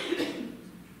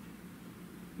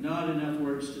 Not enough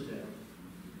words to tell.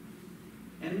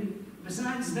 And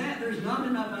besides that, there's not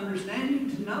enough understanding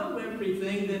to know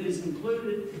everything that is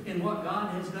included in what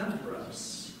God has done for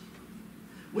us.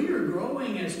 We are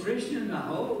growing as Christians, I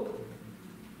hope.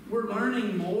 We're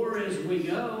learning more as we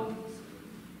go.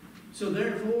 So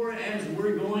therefore, as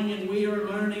we're going and we are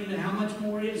learning, how much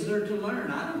more is there to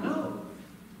learn? I don't know.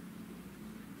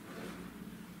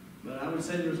 But I would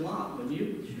say there's a lot, wouldn't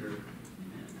you? Sure.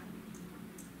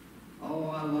 Oh,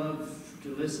 I love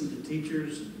to listen to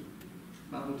teachers,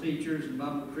 Bible teachers and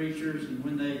Bible preachers, and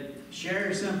when they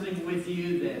share something with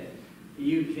you that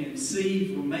you can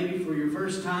see, maybe for your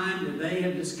first time, that they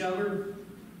have discovered.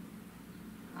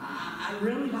 I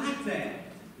really like that.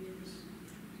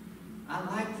 I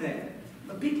like that.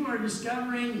 But people are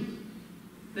discovering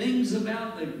things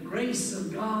about the grace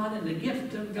of God and the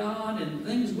gift of God and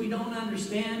things we don't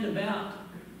understand about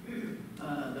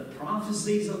the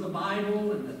prophecies of the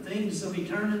Bible and the things of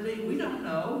eternity. We don't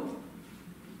know.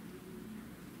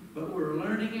 But we're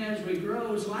learning as we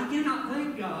grow. So I cannot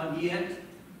thank God yet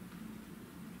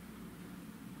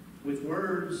with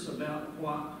words about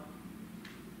what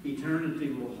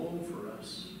eternity will hold for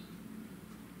us.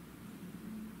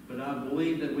 But I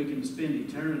believe that we can spend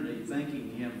eternity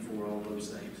thanking Him for all those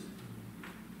things.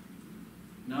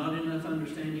 Not enough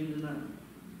understanding to know.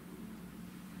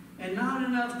 And not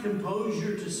enough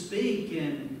composure to speak.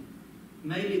 And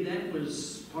maybe that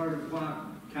was part of why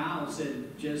Kyle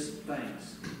said just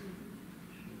thanks.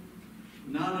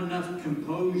 Not enough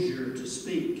composure to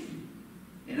speak.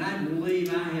 And I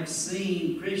believe I have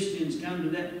seen Christians come to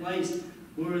that place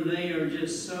where they are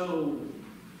just so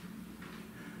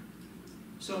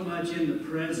much in the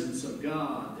presence of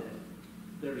God that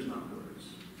there's not words.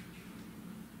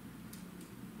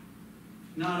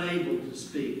 Not able to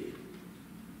speak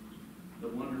the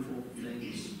wonderful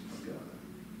things of God.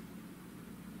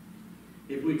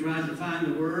 If we tried to find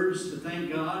the words to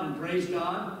thank God and praise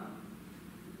God,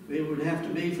 it would have to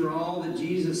be for all that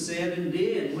Jesus said and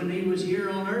did when He was here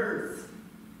on earth.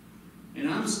 And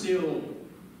I'm still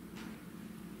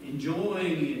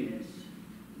enjoying and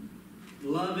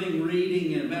loving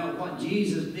reading about what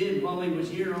Jesus did while He was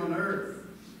here on earth.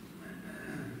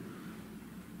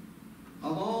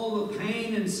 Of all the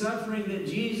pain and suffering that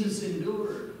Jesus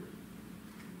endured.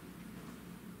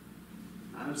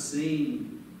 I've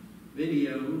seen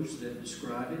videos that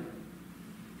describe it.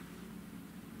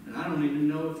 And I don't even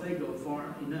know if they go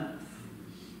far enough.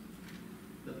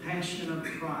 The Passion of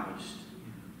Christ.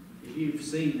 If you've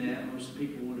seen that, most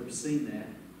people would have seen that.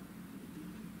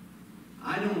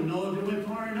 I don't know if it went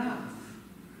far enough.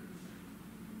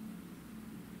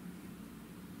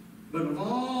 But of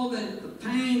all that the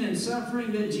pain and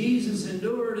suffering that Jesus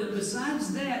endured, and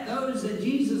besides that, those that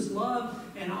Jesus loved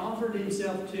and offered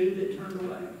Himself to that turned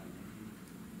away.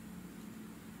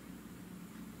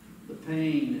 The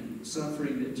pain and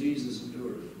suffering that Jesus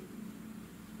endured.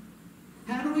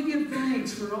 How do we give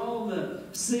thanks for all the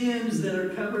sins that are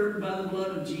covered by the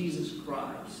blood of Jesus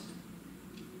Christ?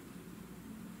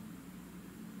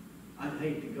 I'd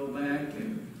hate to go back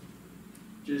and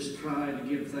just try to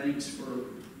give thanks for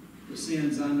the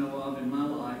sins I know of in my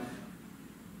life.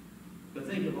 But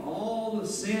think of all the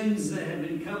sins that have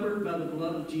been covered by the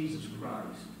blood of Jesus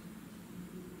Christ.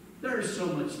 There's so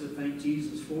much to thank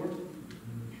Jesus for.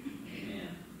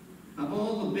 Of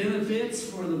all the benefits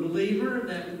for the believer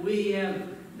that we have,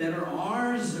 that are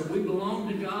ours, that we belong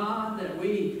to God, that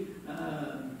we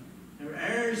are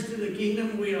heirs to the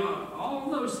kingdom, we are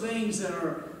all those things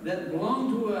that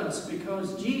belong to us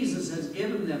because Jesus has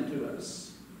given them to us.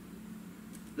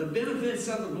 The benefits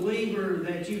of the believer,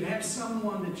 that you have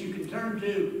someone that you can turn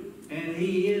to, and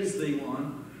He is the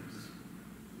one.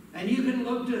 And you can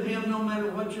look to Him no matter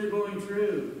what you're going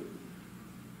through.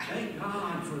 Thank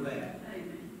God for that.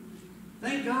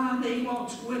 Thank God that He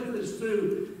walks with us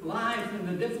through life and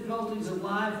the difficulties of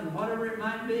life and whatever it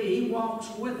might be. He walks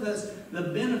with us the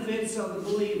benefits of the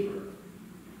believer.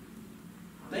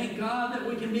 Thank God that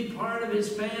we can be part of His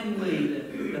family,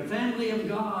 the family of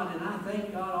God, and I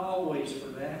thank God always for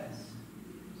that.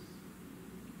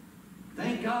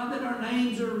 Thank God that our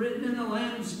names are written in the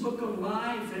Lamb's Book of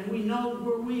Life and we know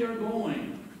where we are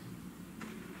going.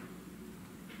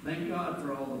 Thank God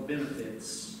for all the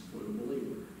benefits for the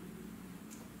believer.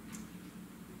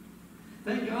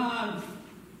 Thank God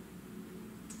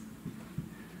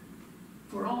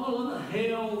for all of the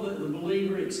hell that the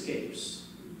believer escapes.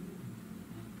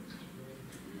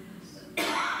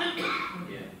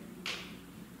 Yeah.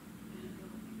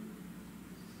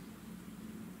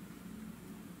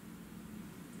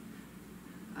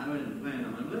 I wouldn't plan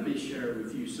on it. Let me share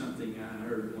with you something I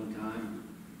heard one time.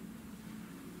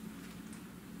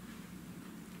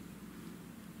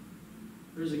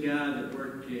 There's a guy that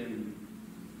worked in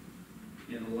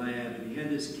a lab, and he had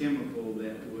this chemical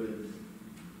that would,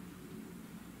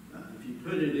 if you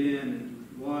put it in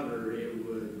water, it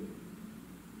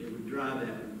would dry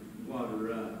that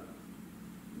water up.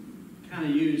 Kind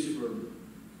of used for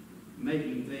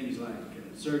making things like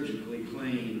surgically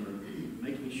clean, or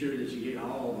making sure that you get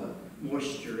all the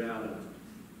moisture out of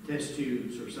test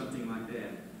tubes or something like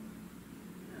that.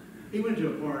 He went to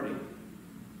a party,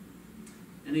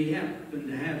 and he happened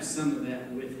to have some of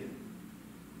that with him.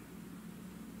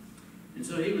 And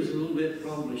so he was a little bit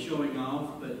probably showing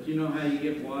off, but you know how you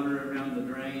get water around the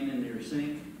drain in your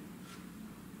sink?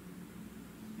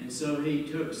 And so he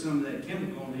took some of that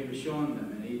chemical and he was showing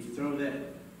them, and he'd throw that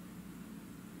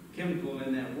chemical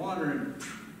in that water and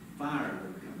fire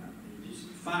would come out. Just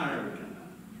fire would come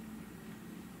out.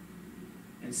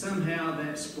 And somehow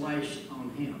that splashed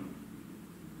on him.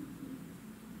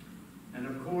 And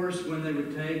of course, when they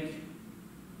would take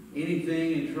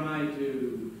anything and try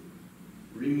to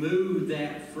remove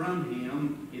that from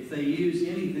him, if they used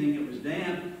anything that was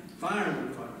damp, fire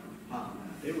would pop out.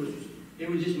 It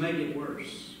would just make it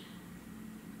worse.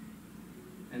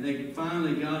 And And they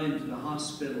finally got into the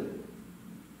hospital.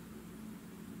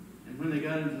 And when they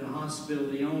got into the hospital,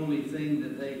 the only thing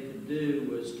that they could do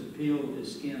was to peel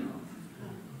his skin off.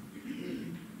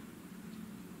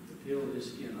 To peel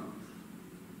his skin off.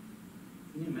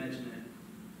 Can you imagine that?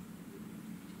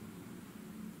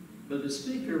 But the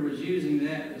speaker was using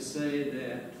that to say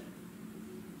that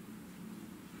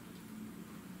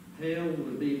hell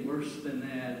would be worse than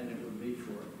that, and it would be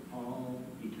for all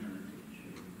eternity.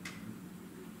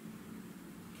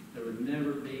 There would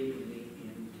never be any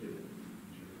end to it.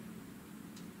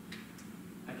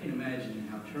 I can imagine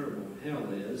how terrible hell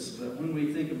is, but when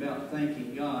we think about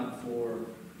thanking God for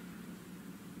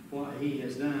what He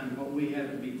has done, what we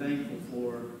have to be thankful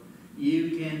for,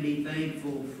 you can be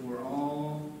thankful for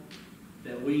all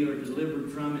that we are delivered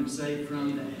from and saved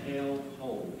from the hell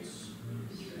holds.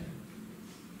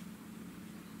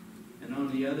 And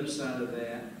on the other side of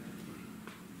that,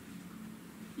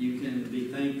 you can be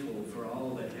thankful for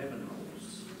all that heaven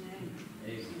holds.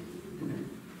 Amen.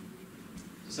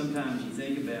 Sometimes you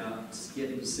think about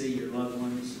getting to see your loved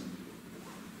ones,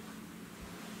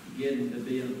 getting to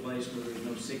be in a place where there's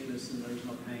no sickness and there's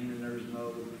no pain and there's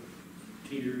no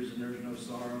tears and there's no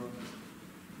sorrow.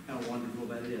 How wonderful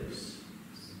that is.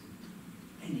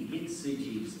 And you get to see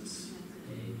Jesus.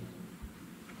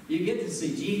 You get to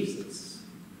see Jesus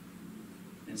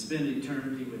and spend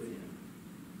eternity with Him.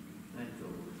 Thank the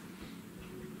Lord.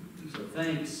 So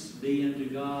thanks be unto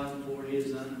God for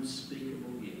His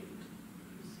unspeakable gift.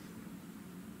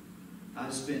 I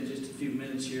spent just a few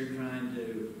minutes here trying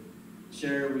to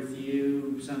share with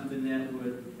you something that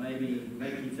would maybe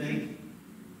make you think,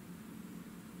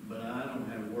 but I don't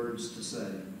have words to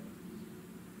say.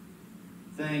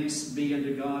 Thanks be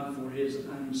unto God for His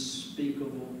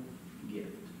unspeakable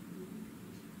gift.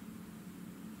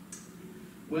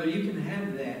 Well, you can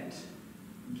have that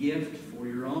gift for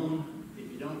your own if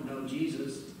you don't know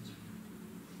Jesus.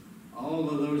 All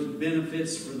of those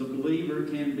benefits for the believer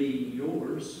can be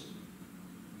yours.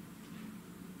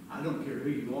 I don't care who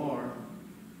you are.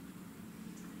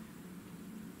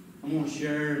 I'm going to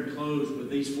share and close with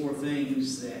these 4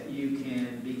 things that you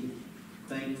can be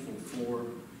thankful for.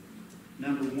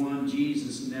 Number 1,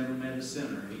 Jesus never met a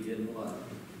sinner He didn't love.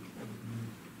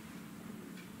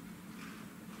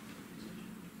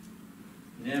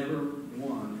 Never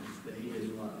one that He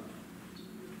didn't love.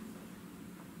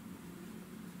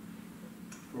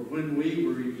 For when we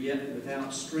were yet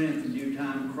without strength, in due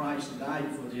time Christ died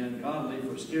for the ungodly,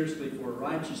 for scarcely for a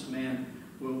righteous man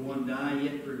will one die,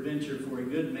 yet peradventure for a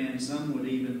good man some would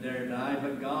even dare die.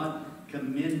 But God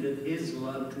commendeth His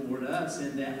love toward us,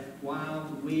 in that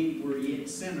while we were yet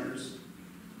sinners,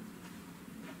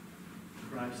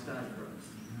 Christ died for us.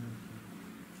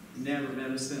 He never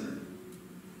met a sinner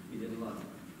He didn't love.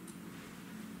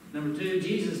 Number 2,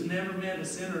 Jesus never met a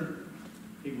sinner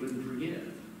He wouldn't forgive.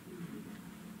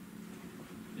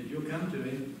 If you'll come to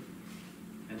Him,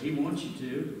 and He wants you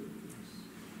to,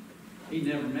 He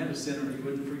never met a sinner He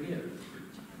wouldn't forgive.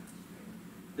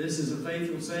 This is a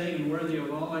faithful saying and worthy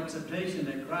of all acceptation,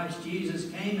 that Christ Jesus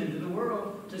came into the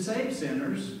world to save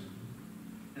sinners.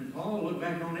 And Paul looked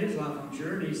back on his life, I'm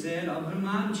sure, and he said, of whom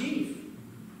I'm chief.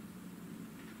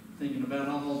 Thinking about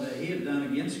all that he had done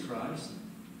against Christ.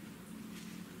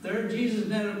 Third, Jesus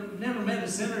never met a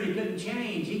sinner He couldn't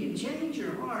change. He can change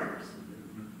your heart.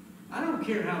 I don't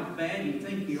care how bad you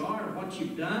think you are or what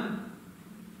you've done.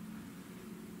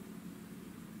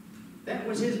 That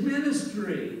was His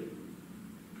ministry.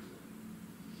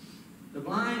 The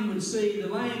blind would see, the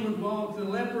lame would walk, the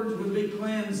lepers would be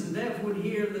cleansed, the deaf would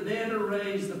hear, the dead are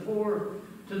raised, to the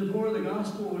poor the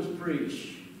gospel was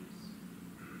preached.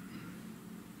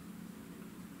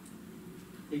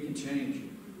 He can change you.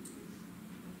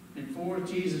 And fourth,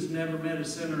 Jesus never met a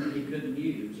sinner He couldn't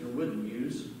use or wouldn't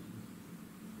use.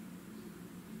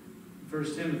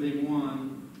 1 Timothy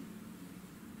 1,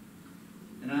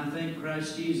 and I thank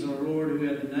Christ Jesus our Lord, who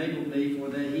hath enabled me, for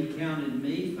that He counted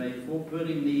me faithful,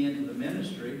 putting me into the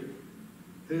ministry,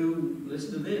 who,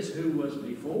 listen to this, who was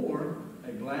before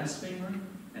a blasphemer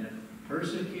and a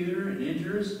persecutor and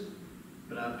injurious,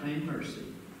 but I obtained mercy,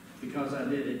 because I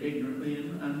did it ignorantly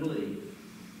in unbelief.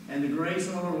 And the grace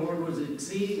of our Lord was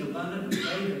exceeding abundant with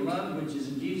faith and love which is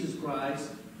in Jesus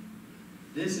Christ.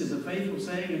 This is a faithful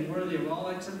saying and worthy of all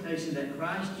acceptation, that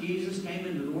Christ Jesus came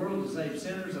into the world to save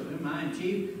sinners, of whom I am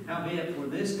chief. Howbeit for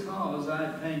this cause I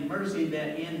obtained mercy,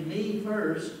 that in me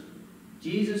first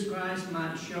Jesus Christ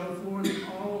might show forth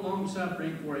all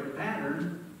longsuffering for a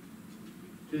pattern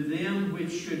to them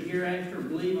which should hereafter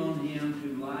believe on Him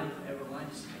to life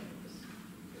everlasting.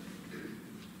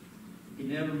 He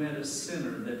never met a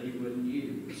sinner that He wouldn't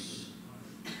use.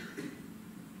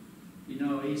 You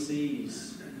know, He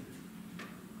sees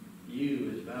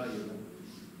you as valuable.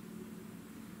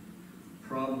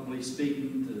 Probably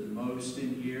speaking to most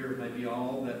in here, maybe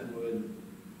all that would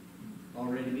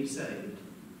already be saved.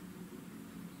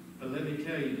 But let me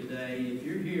tell you today, if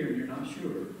you're here and you're not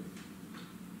sure,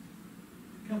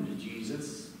 come to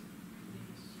Jesus.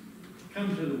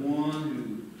 Come to the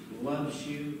one who loves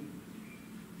you,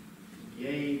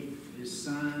 gave his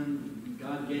son,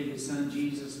 God gave his son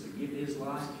Jesus to give his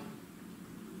life,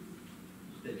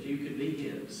 that you could be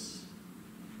his,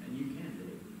 and you can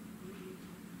be.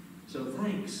 So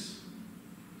thanks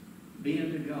be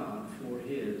unto God for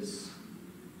his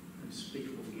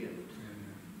unspeakable gift.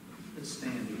 Let's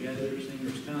stand together,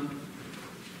 singers come.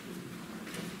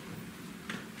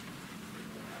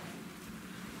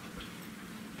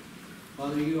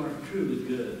 Father, you are truly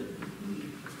good.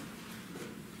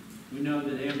 We know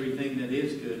that everything that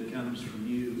is good comes from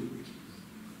you.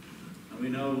 And we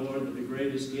know, Lord, that the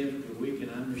greatest gift that we can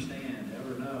understand,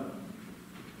 ever know,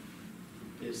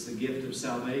 is the gift of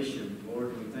salvation.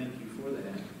 Lord, we thank you for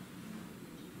that.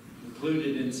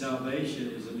 Included in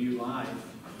salvation is a new life.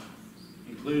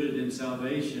 Included in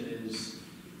salvation is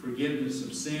forgiveness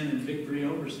of sin and victory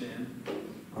over sin.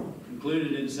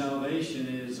 Included in salvation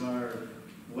is our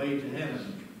way to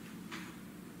heaven.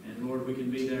 And Lord, we can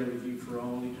be there with you for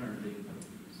all eternity.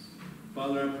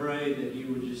 Father, I pray that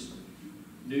you would just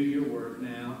do your work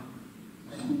now.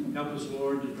 Help us,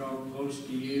 Lord, to draw close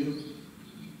to you,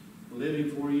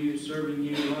 living for you, serving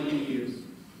you, loving you.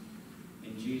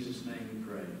 In Jesus' name we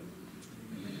pray.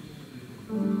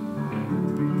 Amen.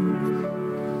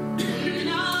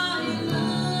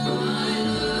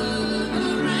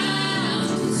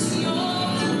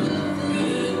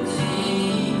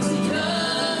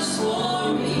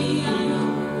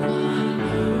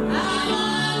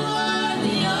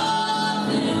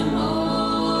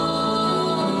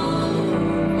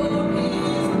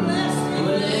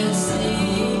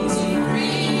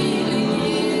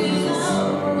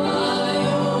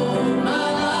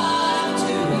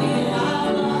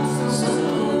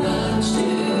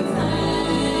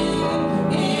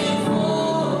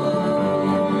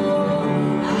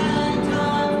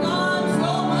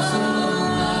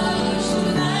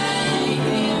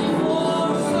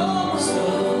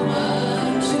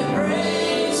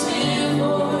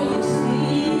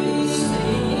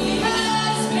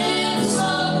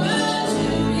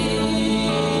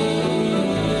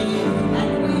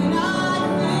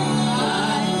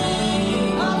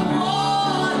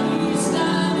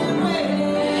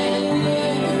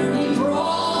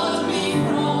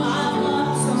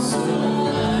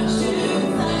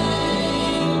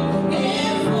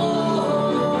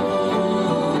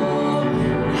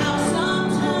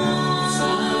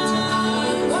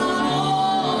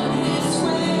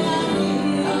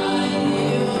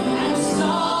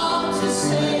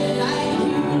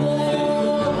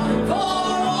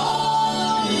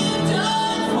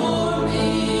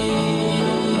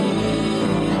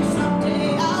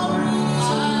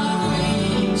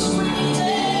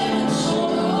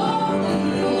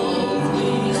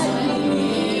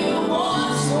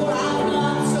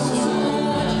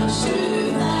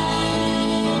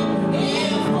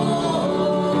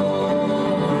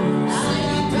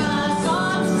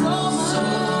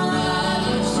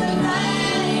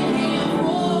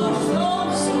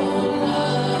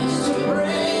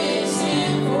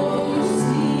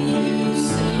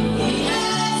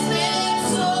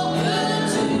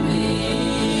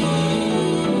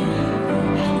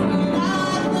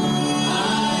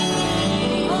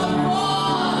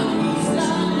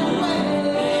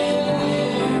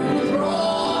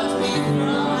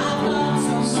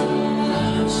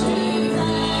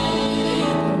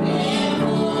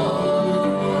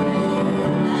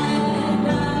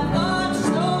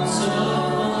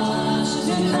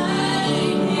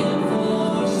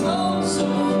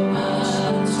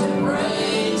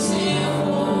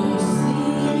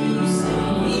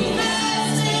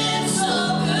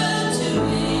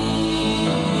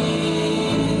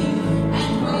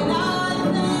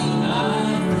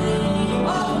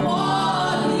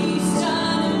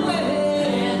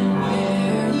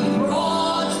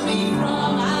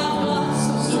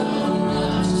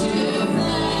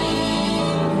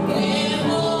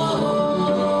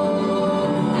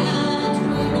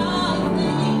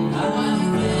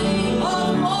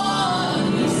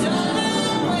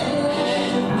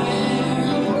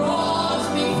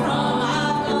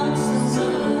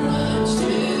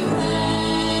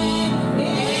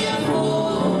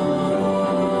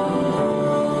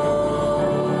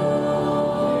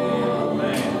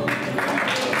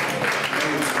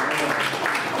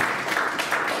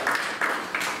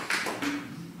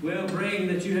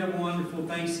 have a wonderful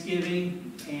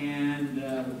Thanksgiving,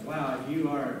 and wow, if you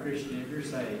are a Christian, if you're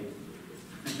saved,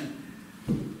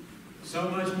 so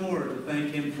much more to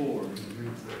thank Him for.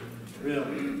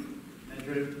 Really. Isn't that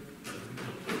true?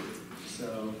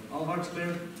 So, all hearts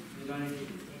clear? Anybody?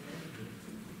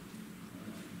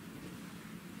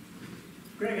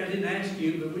 Greg, I didn't ask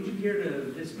you, but would you care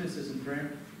to dismiss us in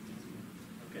prayer?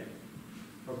 Okay.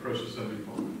 Our precious Heavenly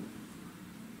Father,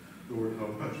 Lord, how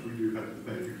much we do have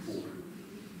to thank you for it.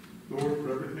 Lord,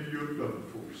 for everything you have done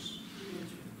for us.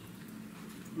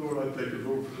 Lord, I thank you,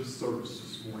 Lord, for this service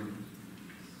this morning.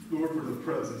 Lord, for the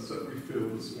presence that we feel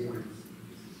this morning.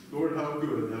 Lord, how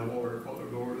good thou art, Father,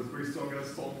 Lord, as we sung that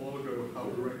song a while ago, how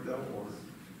great thou art.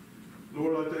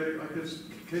 Lord, I just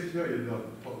can't tell you enough,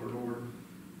 Father, Lord,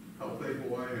 how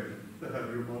thankful I am to have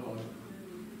you in my life.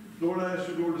 Lord, I ask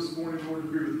you, Lord, this morning, Lord, to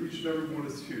be with each and every one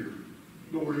that's here.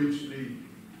 Lord, each need.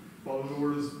 Father,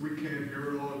 Lord, as we can't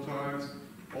hear a lot of times,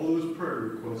 all those prayer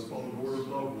requests, Father, Lord, of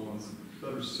loved ones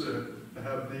that are sick, that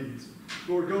have needs.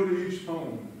 Lord, go to each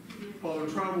home. Father,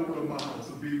 travel over the miles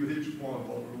and be with each one,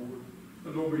 Father, Lord.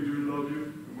 And Lord, we do love you,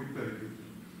 and we thank you.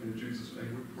 In Jesus'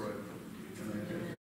 name we pray. Amen.